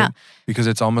it, right? Yeah. Because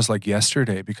it's almost like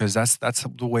yesterday, because that's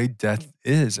the way death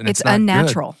is. And it's not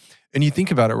unnatural. Good. And you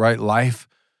think about it, right? Life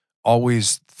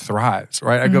always thrives,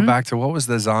 right? I go back to, what was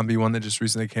the zombie one that just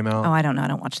recently came out? Oh, I don't know. I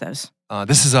don't watch those.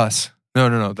 This Is Us.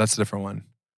 No. That's a different one.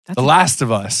 The Last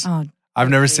of Us. Oh, I've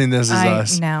never seen This Is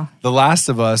Us. No. The Last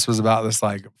of Us was about this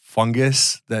like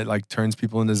fungus that like turns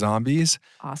people into zombies.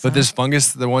 Awesome. But this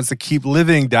fungus that wants to keep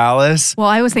living, Dallas. Well,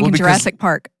 I was thinking Jurassic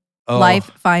Park.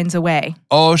 Life finds a way.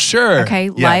 Oh, sure. Okay,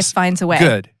 yes. Life finds a way.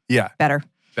 Good. Yeah. Better.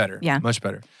 Yeah. Much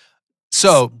better.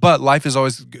 So, but life is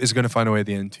going to find a way at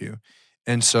the end too.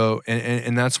 And so,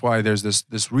 and that's why there's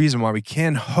this reason why we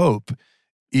can hope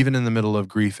even in the middle of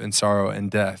grief and sorrow and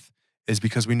death, is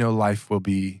because we know life will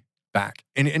be back.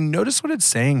 And notice what it's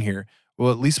saying here.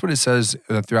 Well, at least what it says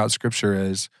throughout Scripture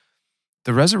is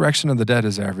the resurrection of the dead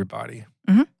is everybody.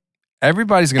 Mm-hmm.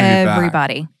 Everybody's going to be back.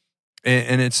 Everybody.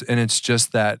 And it's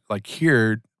just that, like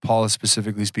here, Paul is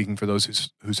specifically speaking for those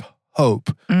whose hope,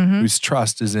 whose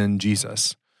trust is in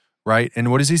Jesus, right?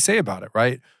 And what does he say about it,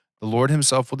 right? The Lord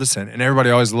himself will descend. And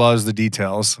everybody always loves the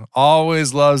details, and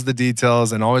always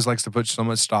likes to put so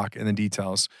much stock in the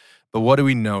details. But what do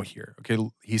we know here? Okay,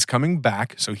 he's coming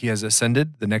back, so he has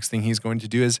ascended. The next thing he's going to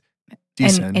do is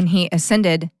descend. And he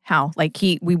ascended how? Like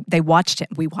they watched him.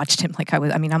 We watched him. Like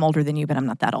I'm older than you, but I'm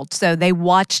not that old. So they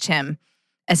watched him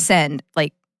ascend.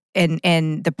 Like,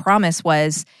 and the promise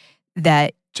was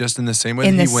that just in the same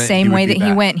way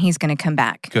he went, he's going to come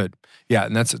back. Good. Yeah,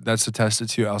 and that's attested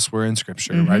to elsewhere in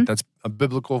Scripture, right? That's a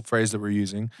biblical phrase that we're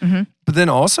using. But then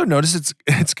also notice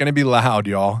it's going to be loud,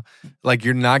 y'all. Like,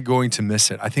 you're not going to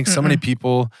miss it. I think so many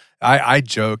people, I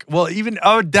joke, well, even,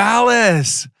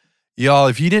 Dallas. Y'all,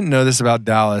 if you didn't know this about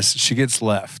Dallas, she gets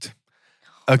left.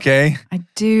 Okay? I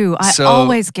do. I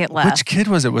always get left. Which kid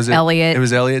was it? Was it Elliot? It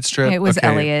was Elliot's trip? It was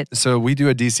Elliot. So we do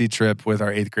a DC trip with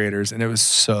our 8th graders, and it was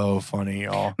so funny,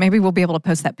 y'all. Maybe we'll be able to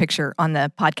post that picture on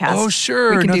the podcast. Oh,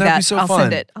 sure. We can do that'd that. Be so I'll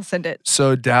fun. send it.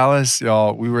 So Dallas,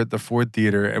 y'all, we were at the Ford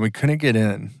Theater, and we couldn't get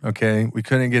in, okay? We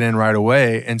couldn't get in right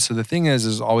away. And so the thing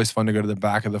is always fun to go to the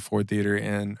back of the Ford Theater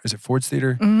is it Ford's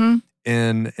Theater?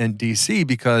 In DC,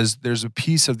 because there's a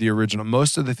piece of the original.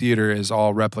 Most of the theater is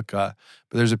all replica,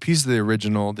 but there's a piece of the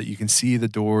original that you can see the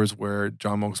doors where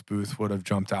John Wilkes Booth would have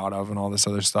jumped out of and all this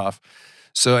other stuff.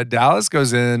 So Dallas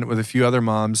goes in with a few other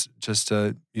moms just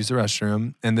to use the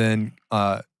restroom, and then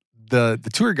the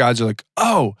tour guides are like,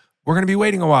 "Oh, we're going to be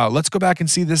waiting a while. Let's go back and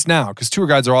see this now," because tour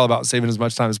guides are all about saving as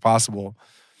much time as possible.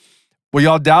 Well,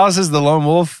 y'all, Dallas is the lone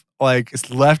wolf. Like, it's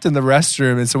left in the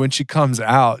restroom. And so when she comes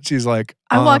out, she's like,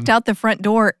 I walked out the front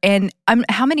door, and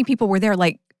how many people were there?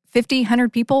 Like 50,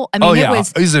 100 people? I mean, it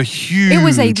was a huge It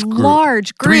was a group.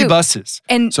 large group. 3 buses.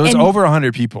 So it's over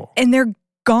 100 people. And they're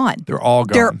gone. They're all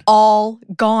gone. They're all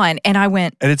gone. And I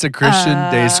went. And it's a Christian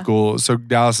day school. So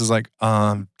Dallas is like,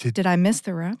 did I miss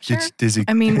the rapture? What is going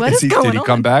on? Did he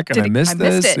come back and I missed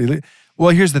this? Well,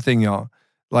 here's the thing, y'all.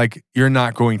 Like, you're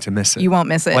not going to miss it. You won't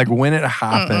miss it. Like, when it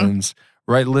happens,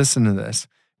 right? Listen to this.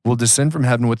 Will descend from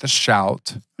heaven with a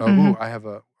shout. I have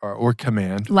or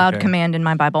command. Loud command in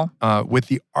my Bible. With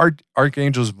the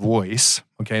archangel's voice.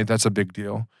 Okay, that's a big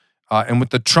deal. And with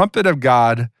the trumpet of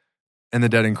God, and the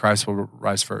dead in Christ will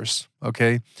rise first.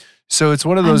 Okay, so it's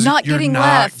one of those. You're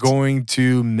not going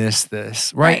to miss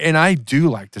this, right? And I do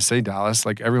like to say, Dallas.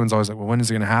 Like, everyone's always like, "Well, when is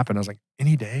it going to happen?" I was like,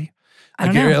 "Any day." I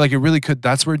don't know. Like, it really could.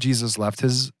 That's where Jesus left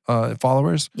his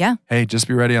followers. Yeah. Hey, just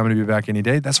be ready. I'm going to be back any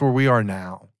day. That's where we are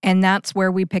now. And that's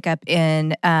where we pick up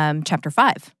in chapter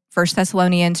 5. 1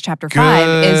 Thessalonians chapter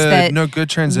 5 is that... No, good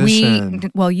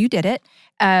transition. You did it.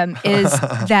 Is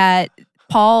that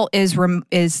Paul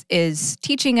is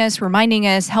teaching us, reminding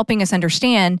us, helping us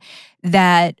understand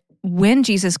that when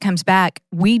Jesus comes back,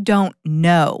 we don't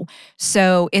know.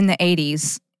 So in the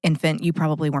 80s, infant, you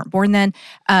probably weren't born then.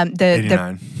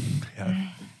 89.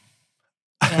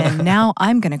 And now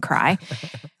I'm going to cry.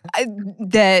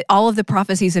 all of the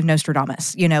prophecies of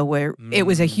Nostradamus, where it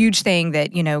was a huge thing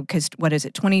that, because what is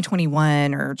it,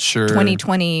 2021 or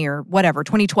 2020 or whatever,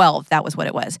 2012, that was what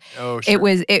it was. Oh, sure. It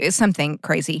was something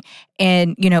crazy.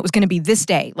 And, it was going to be this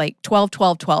day, like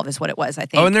 12/12/12 is what it was, I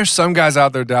think. Oh, and there's some guys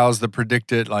out there, Dallas, that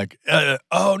predict it like,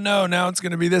 oh no, now it's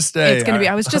going to be this day. It's going to be,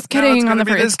 I was just kidding on the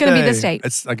first, it's going to be this day.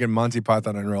 It's like in Monty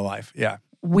Python in real life. Yeah.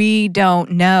 We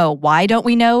don't know. Why don't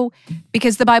we know?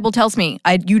 Because the Bible tells me.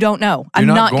 You don't know. I'm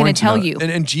not going to tell you.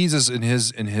 And Jesus in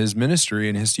his ministry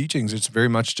and his teachings, it's very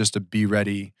much just a be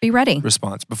ready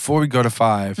response. Before we go to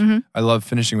 5, I love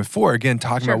finishing with 4. Again,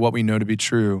 talking about what we know to be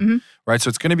true, right? So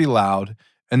it's going to be loud.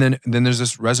 And then there's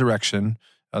this resurrection.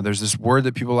 There's this word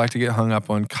that people like to get hung up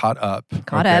on, caught up.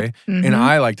 Caught up. And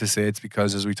I like to say it's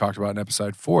because, as we talked about in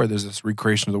episode 4, there's this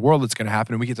recreation of the world that's going to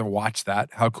happen, and we get to watch that.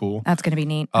 How cool. That's going to be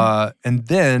neat. And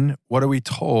then, what are we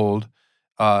told?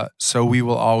 So we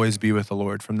will always be with the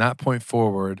Lord. From that point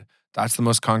forward, that's the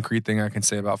most concrete thing I can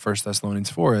say about 1 Thessalonians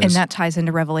 4 is. And that ties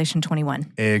into Revelation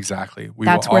 21. Exactly.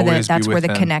 That's where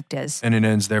the connect is. And it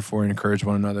ends, therefore, encourage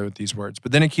one another with these words.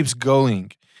 But then it keeps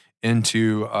going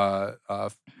into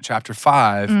chapter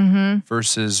 5,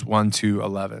 verses 1 to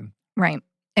 11. Right.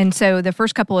 And so the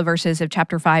first couple of verses of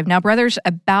chapter 5, now, brothers,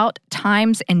 about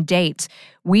times and dates,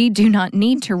 we do not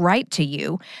need to write to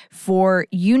you, for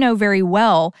you know very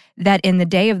well that the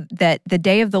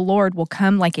day of the Lord will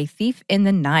come like a thief in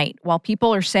the night. While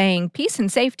people are saying peace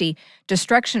and safety,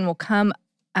 destruction will come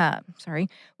on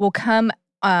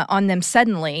them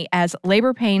suddenly as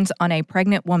labor pains on a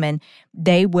pregnant woman.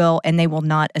 They will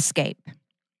not escape.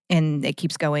 And it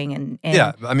keeps going. And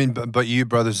yeah, I mean, but you,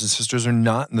 brothers and sisters, are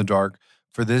not in the dark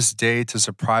for this day to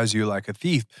surprise you like a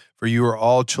thief. For you are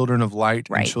all children of light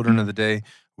and children of the day.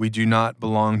 We do not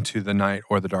belong to the night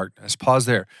or the darkness. Pause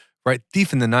there. Right?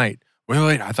 Thief in the night.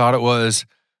 Wait, I thought it was.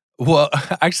 Well,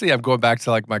 actually, I'm going back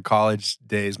to like my college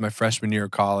days, my freshman year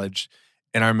of college.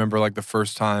 And I remember like the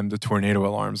first time the tornado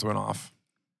alarms went off.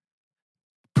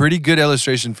 Pretty good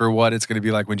illustration for what it's going to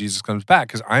be like when Jesus comes back,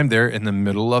 because I'm there in the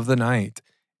middle of the night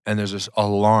and there's this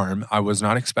alarm I was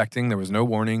not expecting. There was no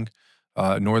warning.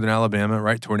 Northern Alabama,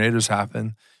 right? Tornadoes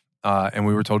happen. And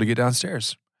we were told to get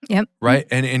downstairs. Yep. Right?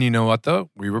 And you know what, though?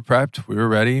 We were prepped. We were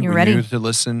ready. You're we ready. knew to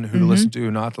listen, who to listen to,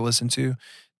 who not to listen to.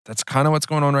 That's kind of what's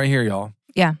going on right here, y'all.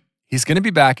 Yeah. He's going to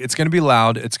be back. It's going to be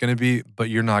loud. It's going to be, but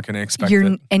you're not going to expect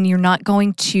it. And you're not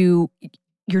going to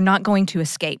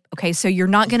escape. Okay. So you're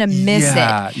not going to miss it.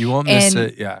 Yeah. You won't miss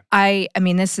it. Yeah. I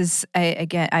mean, this is,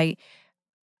 again,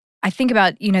 I think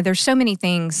about, there's so many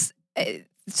things,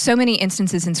 so many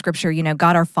instances in Scripture,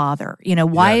 God our Father.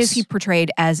 Why is He portrayed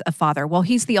as a father? Well,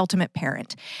 He's the ultimate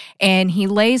parent. And He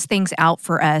lays things out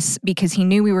for us because He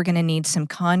knew we were going to need some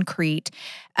concrete,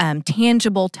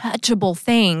 tangible, touchable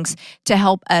things to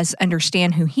help us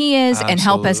understand who He is and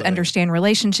help us understand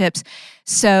relationships.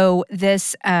 So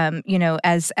this,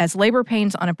 as labor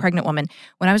pains on a pregnant woman,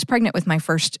 when I was pregnant with my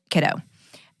first kiddo,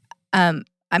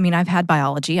 I mean, I've had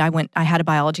biology. I had a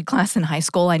biology class in high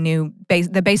school. I knew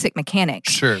the basic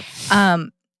mechanics. Sure.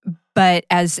 But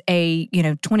as a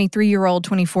 23-year-old,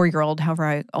 24-year-old,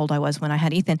 however old I was when I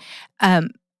had Ethan,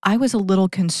 I was a little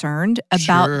concerned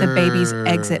about the baby's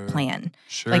exit plan.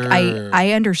 Sure. Like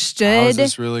I understood. How is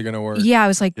this really going to work? Yeah, I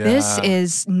was like, this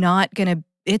is not going to.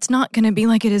 It's not going to be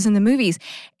like it is in the movies,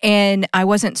 and I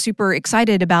wasn't super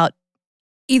excited about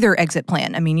either exit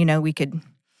plan. I mean, we could.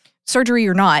 Surgery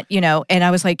or not, and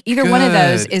I was like, either one of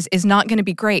those is not going to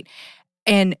be great.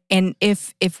 And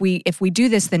if we do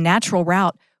this the natural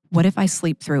route, what if I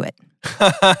sleep through it?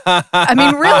 I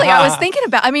mean, really, I was thinking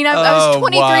about. I mean, I was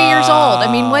 23 years old.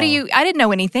 I mean, I didn't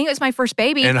know anything. It was my first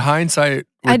baby. In hindsight,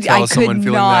 would tell someone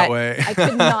feeling that way. I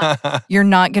could not. You're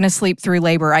not going to sleep through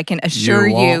labor. I can assure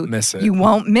you. You won't miss it. You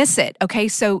won't miss it. Okay,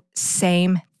 so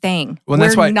same thing. Well, We're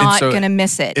that's why, not going to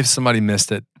miss it. If somebody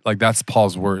missed it, like that's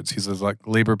Paul's words. He says, like,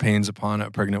 labor pains upon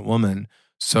a pregnant woman.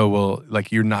 So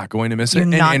you're not going to miss it. You're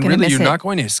not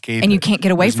going to escape it. And you can't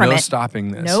get away from it. There's no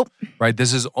stopping this. Nope. Right?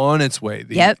 This is on its way.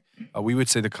 Yep. We would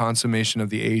say the consummation of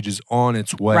the age is on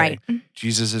its way. Right.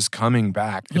 Jesus is coming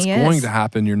back. It's He going is. to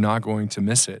happen. You're not going to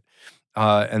miss it.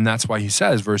 And that's why he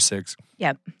says, verse 6.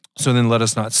 Yep. So then let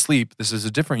us not sleep. This is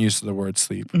a different use of the word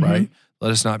sleep, right?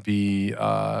 Let us not be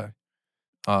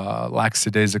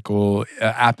lackadaisical,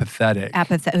 apathetic.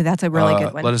 That's a really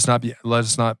good one. Let us not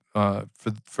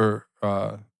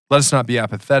be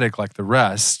apathetic like the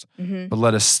rest, but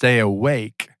let us stay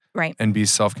awake, right, and be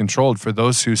self-controlled. For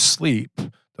those who sleep,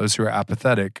 those who are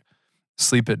apathetic,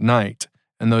 sleep at night,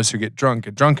 and those who get drunk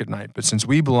at night. But since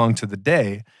we belong to the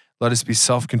day, let us be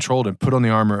self-controlled and put on the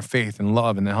armor of faith and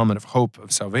love and the helmet of hope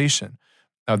of salvation.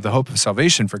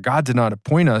 For God did not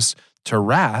appoint us to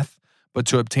wrath, but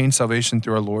to obtain salvation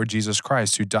through our Lord Jesus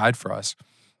Christ, who died for us,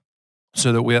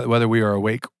 so that whether we are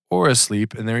awake or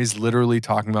asleep, and there he's literally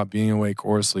talking about being awake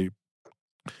or asleep,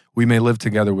 we may live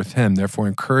together with him. Therefore,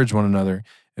 encourage one another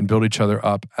and build each other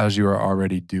up as you are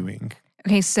already doing.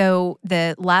 Okay, so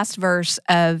the last verse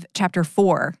of chapter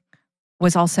 4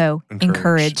 was also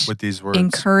encourage with these words.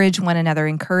 Encourage one another.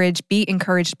 Be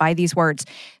encouraged by these words.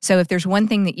 So if there's one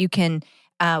thing that you can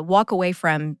walk away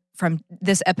from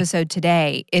this episode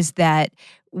today, is that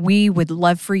we would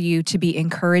love for you to be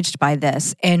encouraged by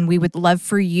this, and we would love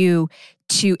for you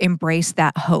to embrace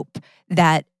that hope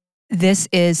that this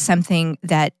is something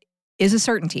that is a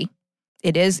certainty.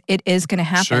 It is going to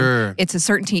happen. Sure. It's a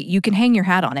certainty. You can hang your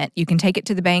hat on it. You can take it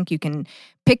to the bank. You can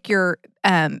pick your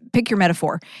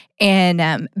metaphor.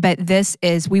 And but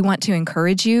we want to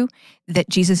encourage you that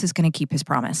Jesus is going to keep his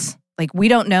promise. Like, we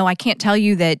don't know. I can't tell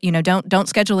you that, don't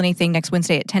schedule anything next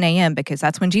Wednesday at 10 a.m. because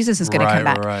that's when Jesus is going to come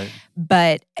back. Right.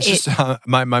 But it's just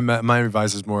my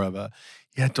advice is more of a,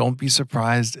 don't be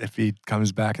surprised if he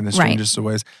comes back in the strangest of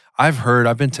ways.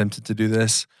 I've been tempted to do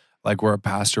this, like where a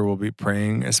pastor will be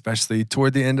praying, especially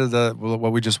toward the end of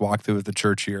what we just walked through with the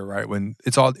church year, right? When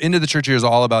it's all end of the church year is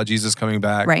all about Jesus coming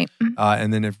back, right?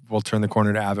 And then if we'll turn the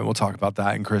corner to Advent, we'll talk about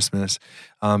that in Christmas.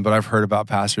 But I've heard about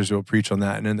pastors who will preach on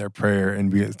that, and in their prayer,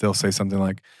 and they'll say something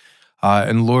like,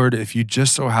 "And Lord, if you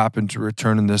just so happen to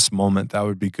return in this moment, that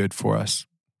would be good for us.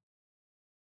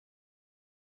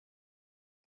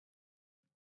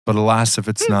 But alas, if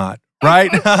it's not."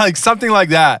 Right? Like something like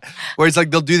that, where it's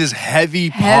like they'll do this heavy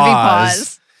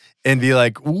pause and be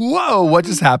like, "Whoa, what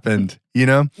just happened?"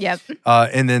 Yep.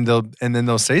 And then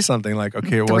they'll say something like,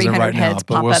 "Okay, it wasn't right now,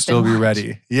 but we'll still be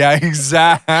ready." Yeah,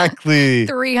 exactly.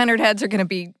 300 heads are going to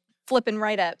be flipping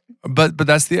right up. But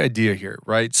that's the idea here,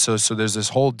 right? So there's this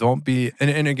whole don't be,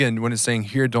 and again, when it's saying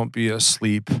here, don't be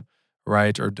asleep,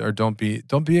 right? Or don't be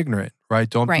ignorant, right?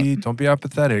 Don't be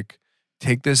apathetic.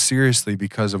 Take this seriously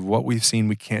because of what we've seen.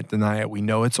 We can't deny it. We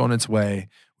know it's on its way.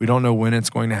 We don't know when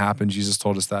it's going to happen. Jesus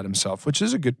told us that himself, which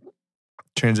is a good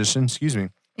transition,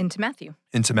 into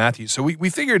Matthew. So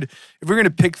we figured if we're going to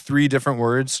pick 3 different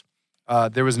words,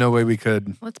 there was no way we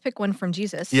could. Let's pick one from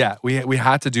Jesus. Yeah, we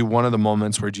had to do one of the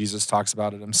moments where Jesus talks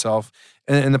about it himself.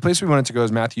 And the place we wanted to go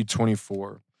is Matthew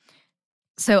 24.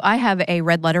 So I have a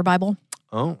red letter Bible.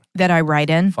 Oh. That I write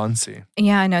in. Fancy.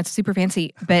 Yeah, I know, it's super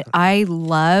fancy. But I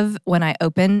love when I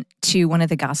open to one of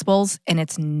the Gospels and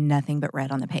it's nothing but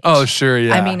red on the page. Oh, sure,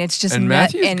 yeah. I mean, it's just... And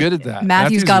Matthew's good at that.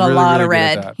 Matthew's got really, a lot really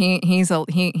of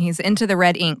red. He's into the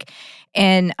red ink.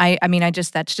 And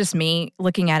that's just me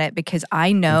looking at it because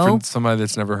I know... And for somebody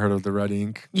that's never heard of the red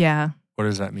ink. Yeah. What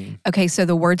does that mean? Okay, so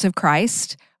the words of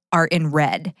Christ are in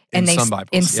red, and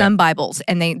some Bibles,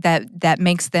 and that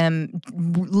makes them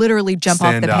literally jump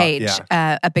Stand off the out, page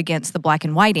up against the black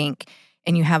and white ink,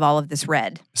 and you have all of this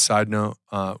red. Side note,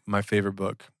 my favorite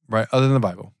book, right, other than the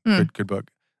Bible, good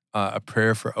book, A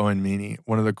Prayer for Owen Meany.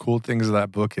 One of the cool things of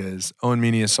that book is Owen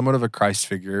Meany is somewhat of a Christ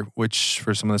figure, which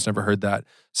for someone that's never heard that,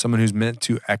 someone who's meant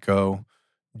to echo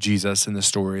Jesus in the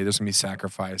story. There's going to be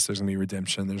sacrifice, there's going to be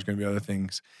redemption, there's going to be other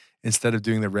things. Instead of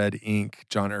doing the red ink,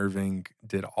 John Irving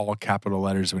did all capital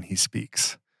letters when he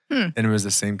speaks. And it was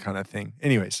the same kind of thing.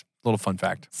 Anyways, little fun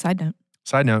fact. Side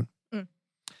note.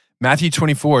 Matthew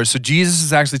 24. So Jesus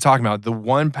is actually talking about the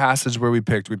one passage where we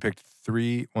picked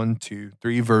 3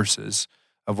 verses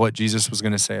of what Jesus was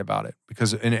going to say about it.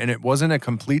 Because and it wasn't a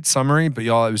complete summary, but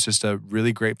y'all, it was just a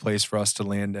really great place for us to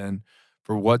land in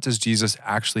for what does Jesus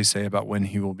actually say about when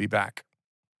he will be back.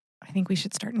 I think we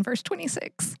should start in verse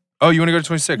 26. Oh, you want to go to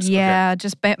 26? Yeah, okay.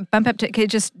 Just bump up to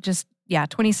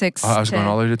 26. I was going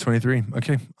all the way to 23.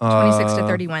 Okay. 26 to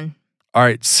 31. All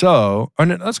right. So,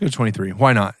 let's go to 23.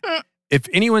 Why not? If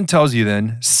anyone tells you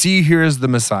then, see, here is the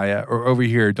Messiah, or over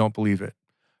here, don't believe it.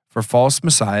 For false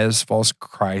messiahs, false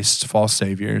Christs, false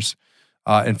saviors,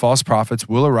 and false prophets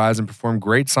will arise and perform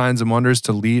great signs and wonders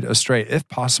to lead astray, if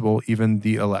possible, even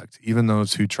the elect, even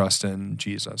those who trust in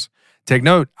Jesus. Take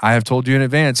note, I have told you in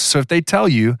advance. So if they tell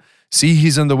you, see,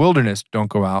 he's in the wilderness, don't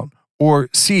go out. Or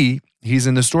see, he's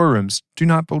in the storerooms, do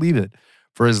not believe it.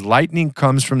 For as lightning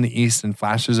comes from the east and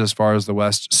flashes as far as the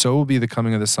west, so will be the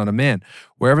coming of the Son of Man.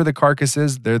 Wherever the carcass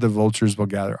is, there the vultures will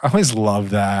gather. I always love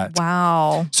that.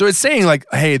 Wow. So it's saying like,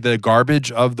 hey, the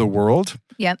garbage of the world,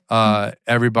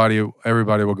 everybody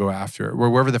will go after it.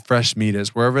 Wherever the fresh meat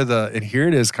is, and here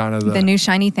it is kind of the new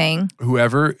shiny thing.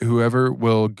 Whoever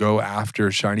will go after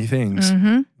shiny things,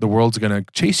 the world's going to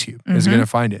chase you, is going to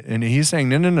find it. And he's saying,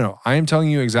 no. I am telling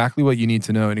you exactly what you need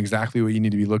to know and exactly what you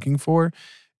need to be looking for.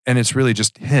 And it's really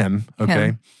just him,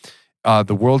 okay?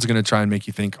 The world's going to try and make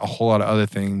you think a whole lot of other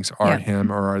things are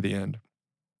him or are the end.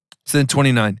 So then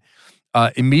 29,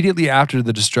 Immediately after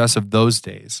the distress of those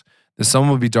days, the sun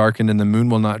will be darkened and the moon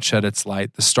will not shed its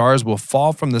light. The stars will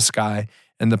fall from the sky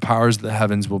and the powers of the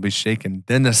heavens will be shaken.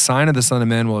 Then the sign of the Son of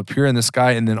Man will appear in the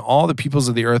sky, and then all the peoples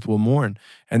of the earth will mourn,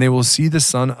 and they will see the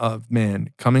Son of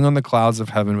Man coming on the clouds of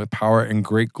heaven with power and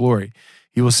great glory.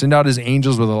 He will send out his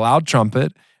angels with a loud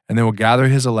trumpet, and they will gather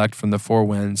his elect from the four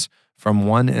winds, from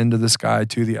one end of the sky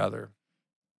to the other.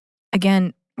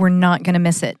 Again, we're not going to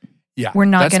miss it. Yeah, we're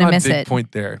not going to miss it. That's my big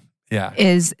point there. Yeah,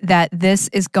 is that this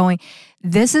is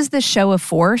the show of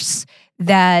force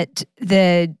that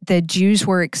the Jews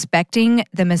were expecting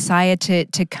the Messiah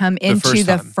to come into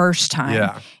the first time.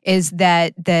 Yeah. Is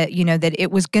that that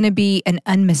it was going to be an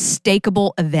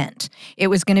unmistakable event. It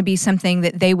was going to be something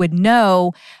that they would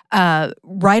know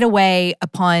right away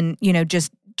upon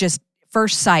just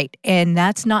first sight. And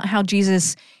that's not how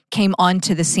Jesus came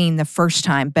onto the scene the first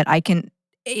time. But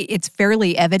it's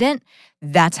fairly evident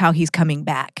that's how he's coming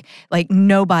back. Like you're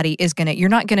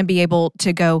not going to be able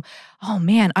to go, oh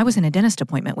man, I was in a dentist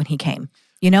appointment when he came.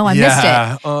 I missed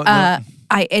it.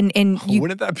 No.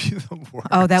 Wouldn't that be the worst?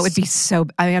 Oh, that would be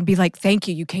I'd be like, thank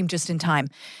you. You came just in time.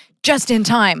 Just in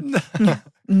time.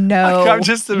 No. I'm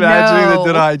just imagining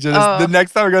the hygienist. The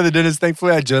next time I go to the dentist,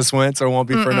 thankfully I just went, so it won't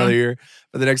be for another year.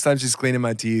 But the next time she's cleaning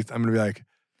my teeth, I'm going to be like,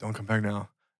 don't come back now.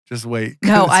 Just wait.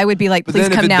 No, I would be like, please come now.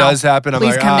 But then if it does happen, I'm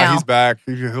like, he's back.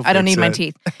 I don't need my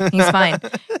teeth. He's fine.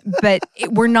 But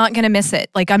we're not going to miss it.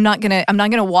 Like I'm not going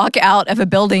to walk out of a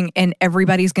building and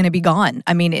everybody's going to be gone.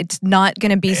 I mean, it's not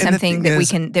going to be something that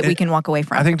we can walk away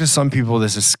from. I think to some people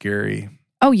this is scary.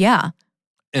 Oh yeah.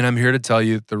 And I'm here to tell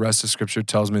you the rest of Scripture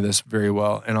tells me this very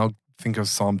well. And I'll think of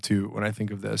Psalm 2 when I think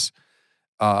of this.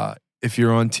 If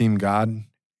you're on Team God,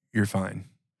 you're fine.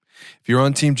 If you're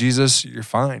on Team Jesus, you're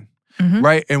fine. Mm-hmm.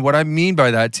 Right? And what I mean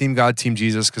by that, Team God, Team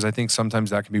Jesus, because I think sometimes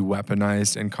that can be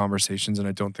weaponized in conversations, and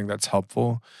I don't think that's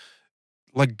helpful.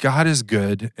 Like, God is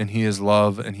good, and he is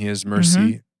love, and he is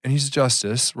mercy, and he's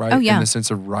justice, right? Oh, yeah. In the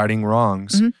sense of righting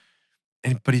wrongs.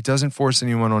 Mm-hmm. But he doesn't force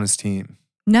anyone on his team.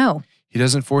 No. He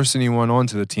doesn't force anyone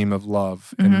onto the team of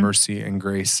love and mercy and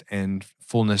grace and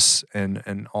fullness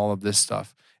and all of this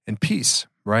stuff and peace,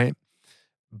 right?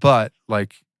 But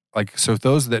so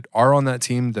those that are on that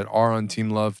team, that are on Team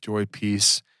Love, Joy,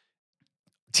 Peace,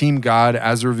 Team God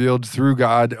as revealed through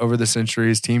God over the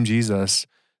centuries, Team Jesus,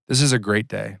 this is a great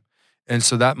day. And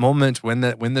so that moment when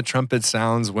the trumpet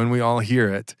sounds, when we all hear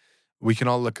it, we can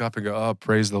all look up and go, oh,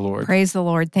 praise the Lord. Praise the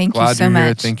Lord. Thank you so much. Glad you're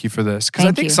here. Thank you for this. Because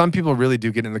I think some people really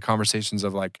do get into conversations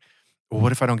of like, well,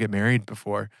 what if I don't get married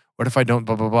before? What if I don't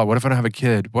blah, blah, blah? What if I don't have a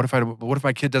kid? What if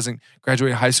my kid doesn't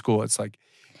graduate high school? It's like,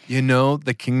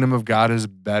 the kingdom of God is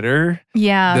better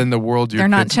than the world. They're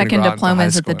not checking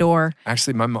diplomas at the door.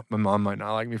 Actually, my mom might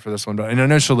not like me for this one, and I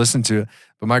know she'll listen to it.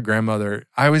 But my grandmother,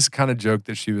 I always kind of joked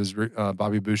that she was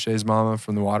Bobby Boucher's mama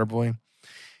from The Waterboy.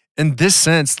 In this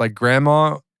sense, like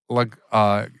grandma,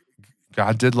 God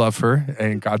did love her,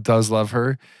 and God does love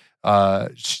her.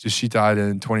 She died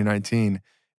in 2019.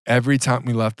 Every time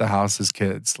we left the house as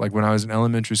kids, like when I was in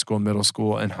elementary school, middle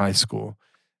school, and high school,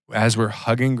 as we're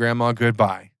hugging grandma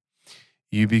goodbye,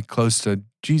 you be close to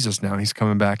Jesus now. He's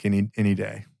coming back any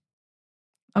day.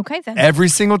 Okay, then. Every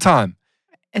single time.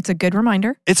 It's a good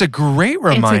reminder. It's a great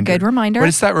reminder. It's a good reminder. But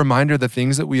it's that reminder, the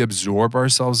things that we absorb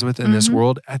ourselves with in this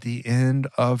world at the end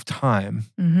of time,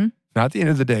 not at the end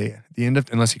of the day,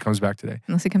 unless he comes back today.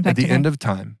 Unless he comes back today. At the end of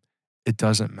time, it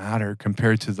doesn't matter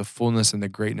compared to the fullness and the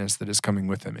greatness that is coming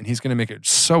with him. And he's going to make it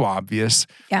so obvious.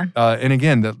 Yeah. And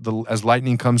again, as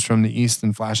lightning comes from the east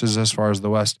and flashes as far as the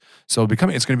west, so it's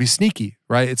going to be sneaky,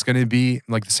 right? It's going to be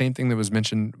like the same thing that was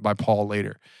mentioned by Paul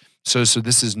later. So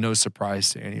this is no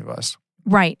surprise to any of us.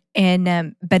 Right.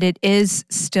 And but it is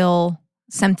still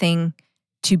something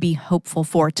to be hopeful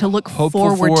for, to look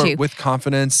forward to. With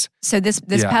confidence. So this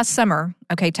past summer,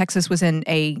 Texas was in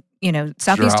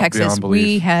Southeast Texas,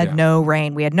 we had no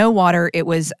rain. We had no water. It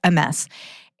was a mess.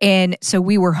 And so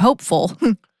we were hopeful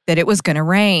that it was going to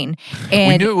rain.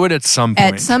 And we knew it would at some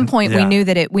point. At some point, we knew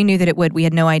that it would. We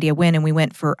had no idea when, and we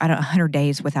went for 100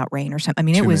 days without rain or something. I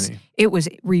mean, it was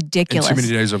ridiculous. And too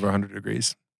many days over 100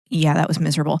 degrees. Yeah, that was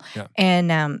miserable. Yeah.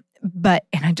 And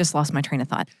I just lost my train of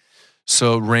thought.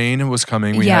 So rain was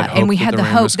coming. We had the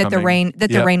hope that the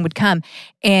rain would come,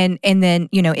 and then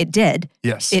it did.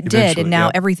 Yes, it did, and now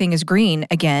everything is green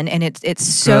again, and it's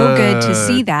so good to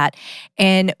see that.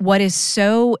 And what is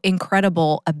so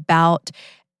incredible about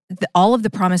all of the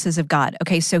promises of God?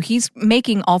 Okay, so He's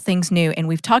making all things new, and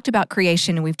we've talked about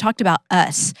creation, and we've talked about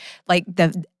us, like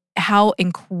how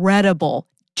incredible.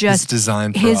 Just his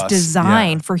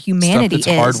design for humanity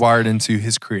stuff that's hardwired into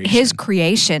his creation. His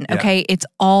creation, okay, it's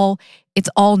all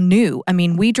new. I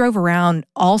mean, we drove around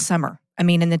all summer I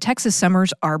mean, and the Texas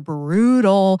summers are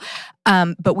brutal.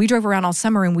 But we drove around all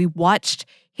summer and we watched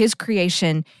his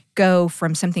creation go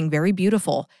from something very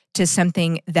beautiful to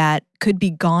something that could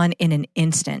be gone in an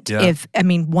instant. Yeah.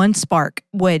 One spark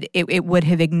would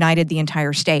have ignited the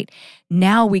entire state.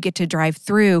 Now we get to drive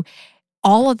through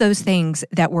all of those things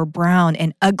that were brown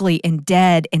and ugly and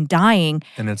dead and dying.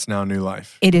 And it's now new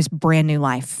life. It is brand new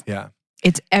life. Yeah.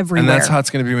 It's everywhere. And that's how it's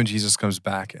going to be when Jesus comes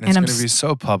back. And it's going to be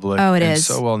so public and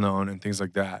so well known and things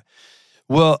like that.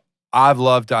 Well, I've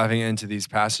loved diving into these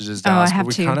passages, Dallas, but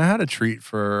we kind of had a treat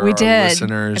for our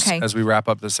listeners as we wrap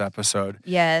up this episode.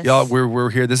 Yes. Y'all, we're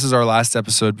here. This is our last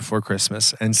episode before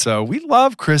Christmas. And so we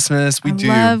love Christmas. We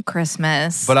love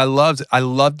Christmas. But I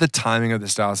loved the timing of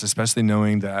this, Dallas, especially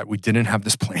knowing that we didn't have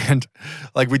this planned.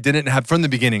 Like we didn't have, from the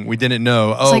beginning, we didn't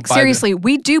know. Seriously,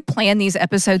 we do plan these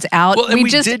episodes out. Well, we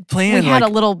did plan. We had a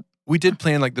little... We did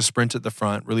plan like the sprint at the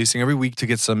front, releasing every week to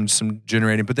get some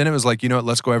generating. But then it was like, you know what,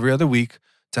 let's go every other week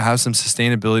to have some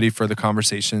sustainability for the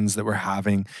conversations that we're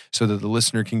having so that the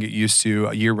listener can get used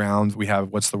to year round. We have,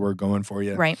 what's the word going for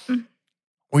you? Right.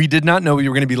 We did not know we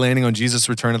were going to be landing on Jesus'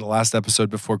 return at the last episode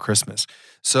before Christmas.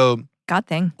 So God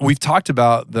thing. We've talked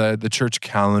about the church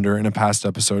calendar in a past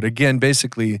episode. Again,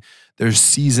 basically, there's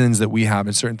seasons that we have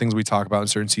and certain things we talk about in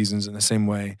certain seasons in the same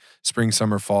way. Spring,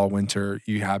 summer, fall, winter,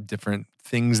 you have different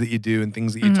things that you do and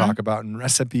things that you talk about and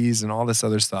recipes and all this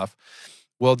other stuff.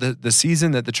 Well, the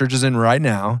season that the church is in right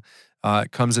now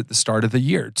comes at the start of the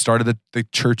year, start of the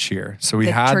church year. So we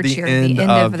had the end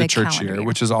of the church year,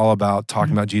 which is all about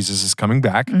talking about Jesus is coming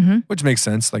back, which makes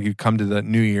sense. Like you come to the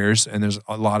New Year's and there's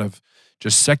a lot of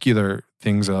just secular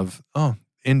things of,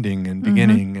 ending and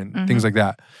beginning and things like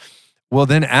that. Well,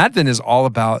 then Advent is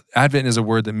a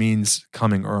word that means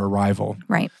coming or arrival.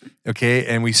 Right. Okay.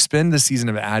 And we spend the season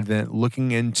of Advent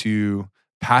looking into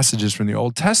passages from the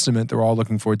Old Testament that we're all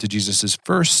looking forward to Jesus'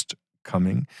 first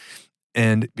coming.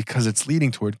 And because it's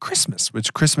leading toward Christmas,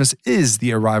 which Christmas is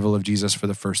the arrival of Jesus for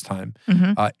the first time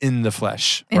in the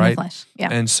flesh, right? In the flesh, yeah.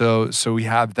 And so we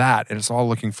have that, and it's all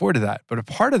looking forward to that. But a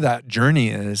part of that journey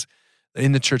is,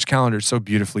 in the church calendar, it's so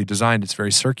beautifully designed, it's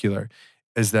very circular,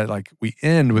 is that like we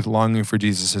end with longing for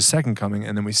Jesus' second coming,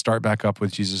 and then we start back up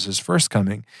with Jesus' first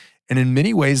coming. And in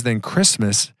many ways, then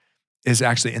Christmas is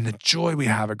actually, and the joy we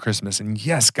have at Christmas, and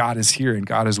yes, God is here and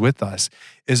God is with us,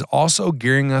 is also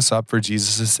gearing us up for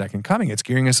Jesus' second coming. It's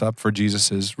gearing us up for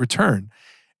Jesus' return.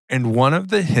 And one of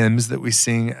the hymns that we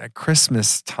sing at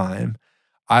Christmas time,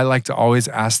 I like to always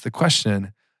ask the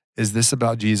question, is this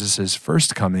about Jesus'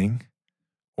 first coming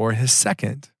or his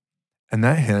second? And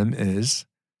that hymn is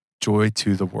Joy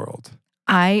to the World.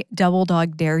 I double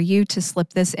dog dare you to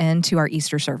slip this into our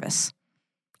Easter service.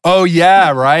 Oh,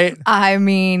 yeah, right? I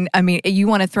mean, you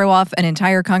want to throw off an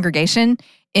entire congregation,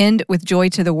 end with Joy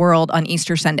to the World on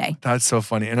Easter Sunday. That's so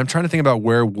funny. And I'm trying to think about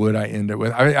where would I end it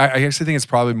with. I actually think it's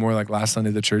probably more like last Sunday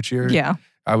of the church year. Yeah.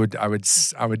 I would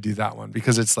do that one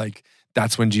because it's like,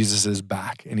 that's when Jesus is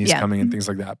back and he's coming and things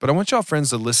like that. But I want y'all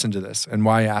friends to listen to this and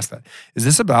why I asked that. Is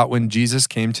this about when Jesus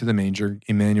came to the manger,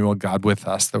 Emmanuel, God with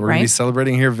us, that we're going to be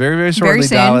celebrating here very, very shortly, very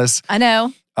soon. Dallas? I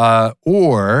know.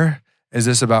 Or is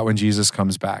this about when Jesus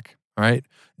comes back? All right.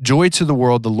 Joy to the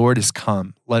world, the Lord is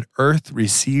come. Let earth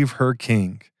receive her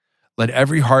King. Let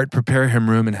every heart prepare him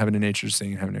room, and heaven and nature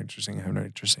sing, heaven and nature sing, heaven and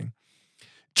nature sing.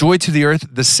 Joy to the earth,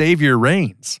 the Savior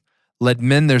reigns. Let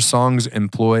men their songs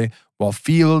employ, while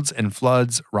fields and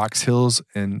floods, rocks, hills,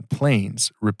 and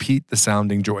plains repeat the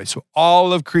sounding joy. So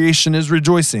all of creation is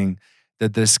rejoicing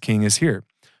that this King is here.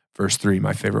 Verse 3,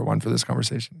 my favorite one for this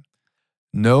conversation.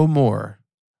 No more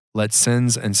let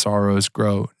sins and sorrows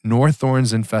grow, nor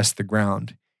thorns infest the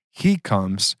ground. He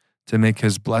comes to make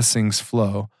his blessings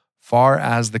flow far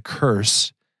as the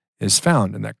curse is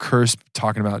found. And that curse,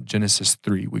 talking about Genesis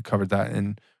 3, we covered that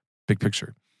in big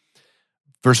picture.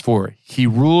 Verse 4, he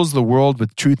rules the world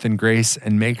with truth and grace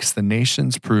and makes the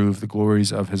nations prove the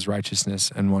glories of his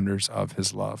righteousness and wonders of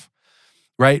his love.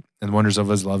 Right? And wonders of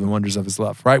his love and wonders of his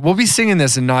love. Right? We'll be singing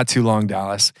this in not too long,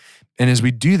 Dallas. And as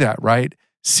we do that, right,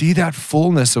 see that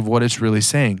fullness of what it's really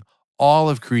saying. All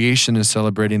of creation is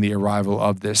celebrating the arrival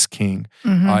of this King.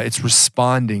 It's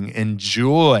responding in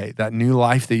joy, that new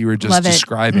life that you were just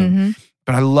describing.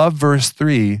 But I love verse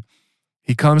 3.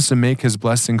 He comes to make his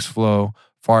blessings flow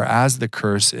far as the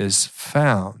curse is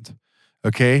found.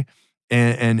 Okay?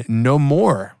 And no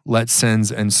more let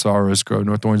sins and sorrows grow,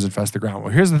 nor thorns infest the ground.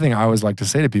 Well, here's the thing I always like to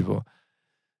say to people.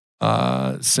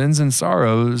 Sins and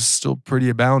sorrows still pretty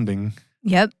abounding.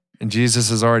 Yep. And Jesus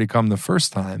has already come the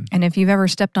first time. And if you've ever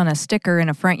stepped on a sticker in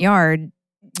a front yard,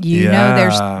 you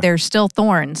know there's still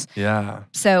thorns. Yeah.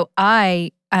 So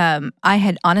I I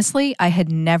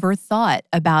had never thought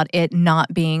about it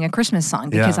not being a Christmas song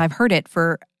because I've heard it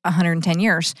for 110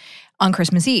 years on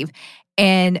Christmas Eve.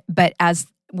 But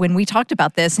when we talked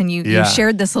about this and you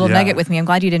shared this little nugget with me, I'm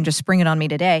glad you didn't just spring it on me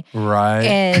today.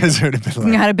 Right. Because it would have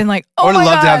been I'd have been like, oh I would my have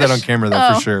loved gosh. to have that on camera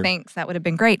though, for sure. Thanks. That would have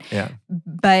been great. Yeah.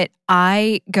 But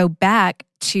I go back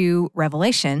to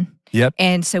Revelation. Yep.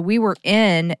 And so we were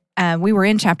in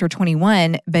chapter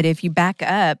 21, but if you back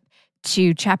up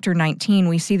to chapter 19,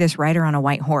 we see this rider on a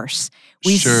white horse.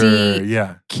 We see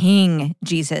King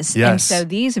Jesus. Yes. And so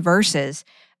these verses,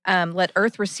 let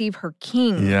earth receive her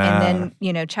king. Yeah. And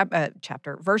then,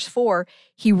 verse 4,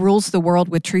 he rules the world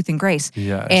with truth and grace.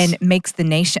 Yes. And makes the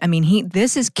nation. I mean,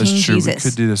 this is King That's true. Jesus. We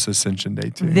could do this Ascension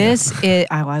Day too.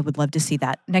 I would love to see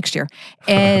that next year.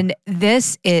 And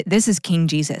this is King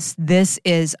Jesus. This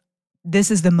is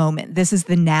the moment. This is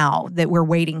the now that we're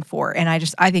waiting for. And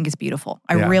I think it's beautiful.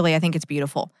 I think it's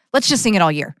beautiful. Let's just sing it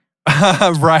all year.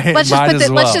 Right. Let's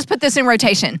just put this in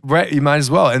rotation. Right. You might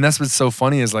as well. And that's what's so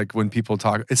funny is like when people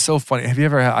talk, it's so funny. Have you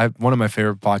ever had, one of my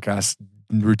favorite podcasts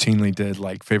routinely did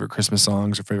like favorite Christmas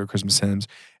songs or favorite Christmas hymns.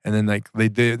 And then like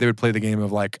they would play the game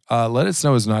of like, Let It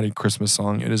Snow is not a Christmas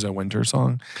song. It is a winter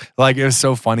song. Like it was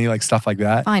so funny, like stuff like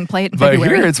that. Fine. Play it in But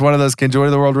February. here it's one of those, can joy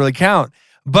of the world really count?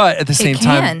 But at the same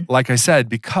time, like I said,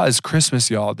 because Christmas,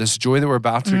 y'all, this joy that we're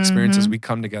about to experience as we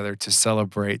come together to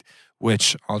celebrate,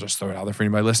 which I'll just throw it out there for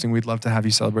anybody listening. We'd love to have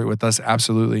you celebrate with us.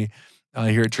 Absolutely.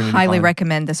 Here at Trinity. Highly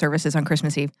recommend the services on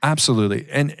Christmas Eve. Absolutely.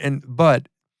 But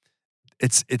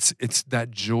it's that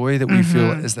joy that we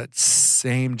feel is that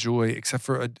same joy, except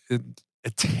for a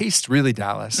taste, really,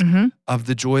 Dallas, of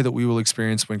the joy that we will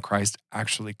experience when Christ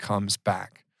actually comes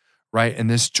back. Right? And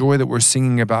this joy that we're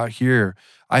singing about here,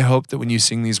 I hope that when you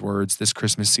sing these words this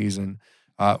Christmas season,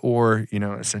 or,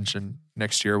 Ascension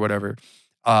next year, whatever,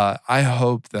 I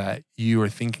hope that you are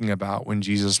thinking about when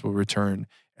Jesus will return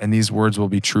and these words will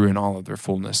be true in all of their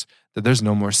fullness, that there's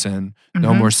no more sin,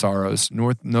 no more sorrows,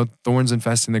 no thorns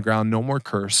infesting the ground, no more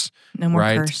curse, no more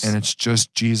right? curse. And it's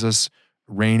just Jesus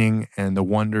reigning and the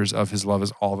wonders of his love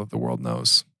is all that the world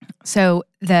knows. So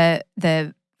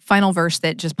the final verse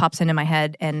that just pops into my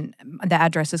head, and the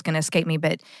address is going to escape me,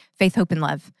 but faith, hope, and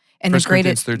love. And 1 the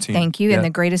greatest, 13. thank you. Yeah. And the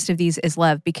greatest of these is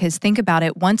love, because think about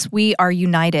it. Once we are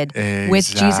united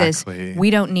with Jesus, we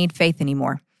don't need faith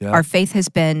anymore. Yep. Our faith has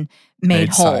been made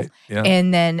whole. Yep.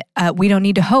 And then we don't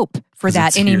need to hope for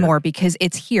that anymore because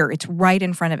it's here. It's right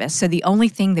in front of us. So the only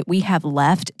thing that we have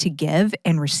left to give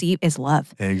and receive is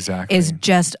love. Exactly. Is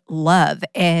just love.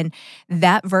 And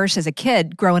that verse as a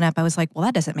kid growing up, I was like, well,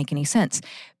 that doesn't make any sense.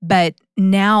 But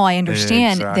now I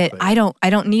understand that I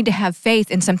don't need to have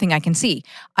faith in something I can see.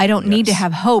 I don't need to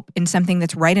have hope in something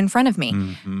that's right in front of me.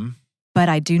 Mm-hmm. But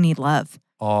I do need love.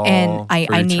 All and I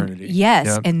eternity.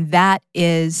 need, and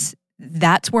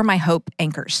that's where my hope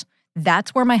anchors.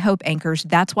 That's where my hope anchors.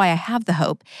 That's why I have the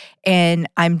hope. And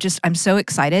I'm so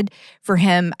excited for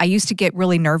him. I used to get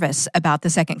really nervous about the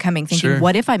second coming, thinking,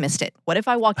 what if I missed it? What if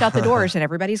I walked out the doors and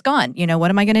everybody's gone? What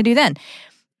am I going to do then?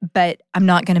 But I'm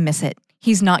not going to miss it.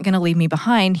 He's not going to leave me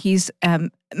behind. He's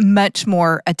much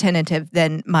more attentive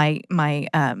than my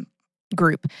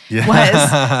group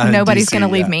was. Nobody's going to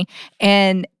leave me.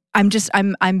 And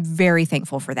I'm very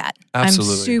thankful for that.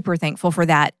 Absolutely. I'm super thankful for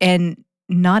that and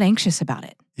not anxious about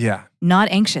it. Yeah. Not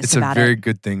anxious about it. It's a very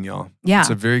good thing, y'all. Yeah. It's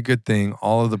a very good thing.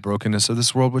 All of the brokenness of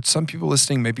this world, which some people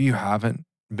listening, maybe you haven't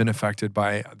been affected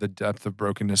by the depth of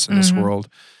brokenness in this world.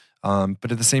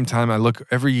 But at the same time, I look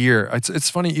every year. It's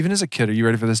funny, even as a kid, are you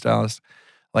ready for this, Dallas?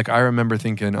 Like I remember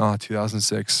thinking,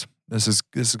 2006, this is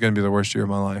going to be the worst year of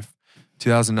my life.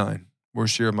 2009.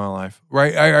 Worst year of my life,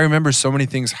 right? I remember so many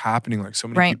things happening, like so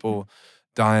many people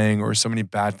dying or so many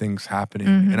bad things happening.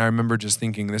 And I remember just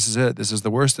thinking, this is it. This is the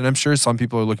worst. And I'm sure some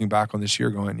people are looking back on this year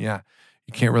going, yeah,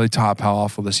 you can't really top how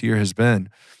awful this year has been.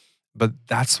 But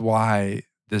that's why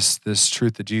this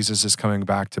truth that Jesus is coming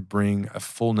back to bring a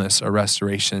fullness, a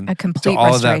restoration, a complete to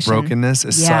all restoration. of that brokenness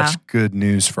is such good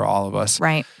news for all of us.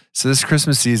 Right. So this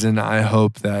Christmas season, I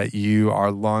hope that you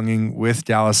are longing with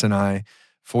Dallas and I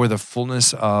for the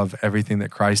fullness of everything that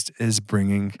Christ is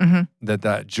bringing,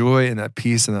 that joy and that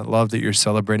peace and that love that you're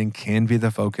celebrating can be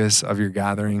the focus of your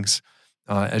gatherings.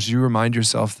 As you remind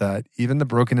yourself that even the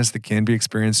brokenness that can be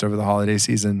experienced over the holiday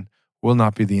season will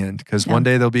not be the end, because one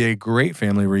day there'll be a great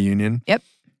family reunion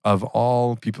of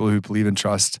all people who believe and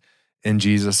trust in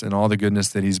Jesus and all the goodness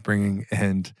that he's bringing.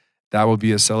 And that will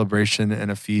be a celebration and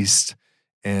a feast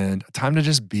and a time to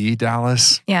just be,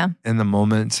 Dallas, in the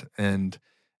moment, and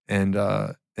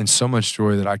so much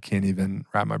joy that I can't even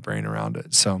wrap my brain around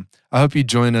it. So I hope you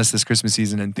join us this Christmas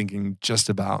season in thinking just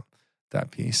about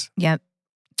that peace. Yep.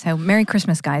 So Merry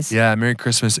Christmas, guys. Yeah, Merry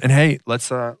Christmas. And hey, let's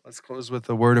close with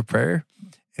a word of prayer.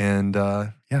 And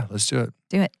let's do it.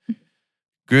 Do it.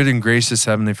 Good and gracious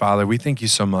Heavenly Father, we thank you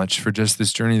so much for just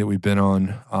this journey that we've been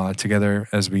on together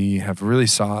as we have really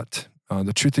sought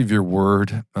the truth of your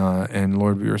word. And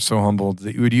Lord, we are so humbled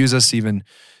that you would use us to even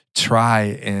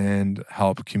try and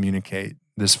help communicate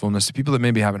this fullness to people that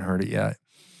maybe haven't heard it yet.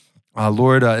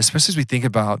 Lord, especially as we think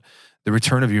about the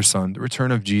return of your Son, the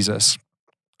return of Jesus,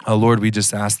 Lord, we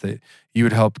just ask that you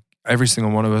would help every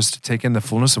single one of us to take in the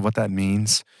fullness of what that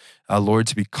means. Lord,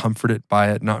 to be comforted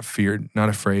by it, not feared, not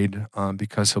afraid,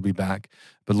 because he'll be back.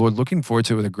 But Lord, looking forward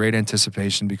to it with a great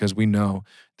anticipation because we know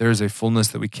there is a fullness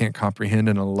that we can't comprehend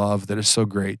and a love that is so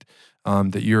great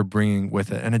that you're bringing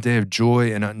with it. And a day of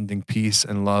joy and unending peace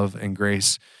and love and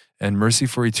grace and mercy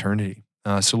for eternity.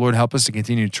 So Lord, help us to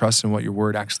continue to trust in what your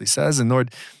word actually says. And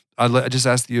Lord, I just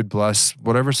ask that you would bless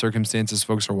whatever circumstances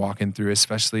folks are walking through,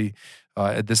 especially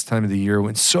at this time of the year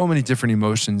when so many different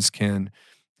emotions can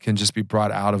just be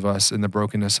brought out of us in the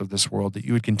brokenness of this world, that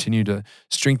you would continue to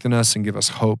strengthen us and give us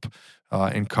hope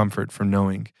and comfort from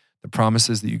knowing the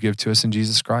promises that you give to us in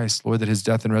Jesus Christ. Lord, that his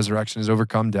death and resurrection has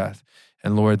overcome death.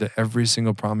 And Lord, that every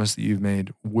single promise that you've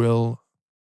made will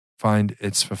find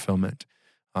its fulfillment.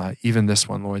 Even this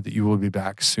one, Lord, that you will be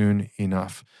back soon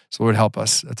enough. So Lord, help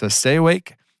us to stay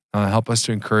awake. Help us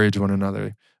to encourage one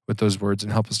another with those words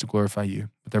and help us to glorify you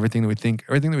with everything that we think,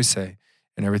 everything that we say,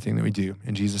 and everything that we do.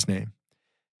 In Jesus' name,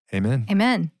 amen.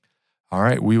 Amen. All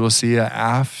right, we will see you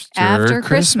after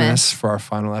Christmas for our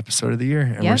final episode of the year.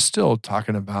 And we're still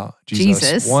talking about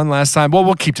Jesus one last time. Well,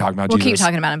 we'll keep talking about Jesus. We'll keep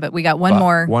talking about him, but we got one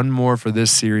more. One more for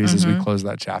this series as we close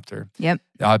that chapter. Yep.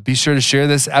 Be sure to share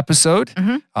this episode,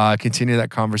 continue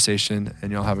that conversation,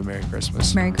 and you'll have a Merry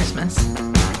Christmas. Merry Christmas.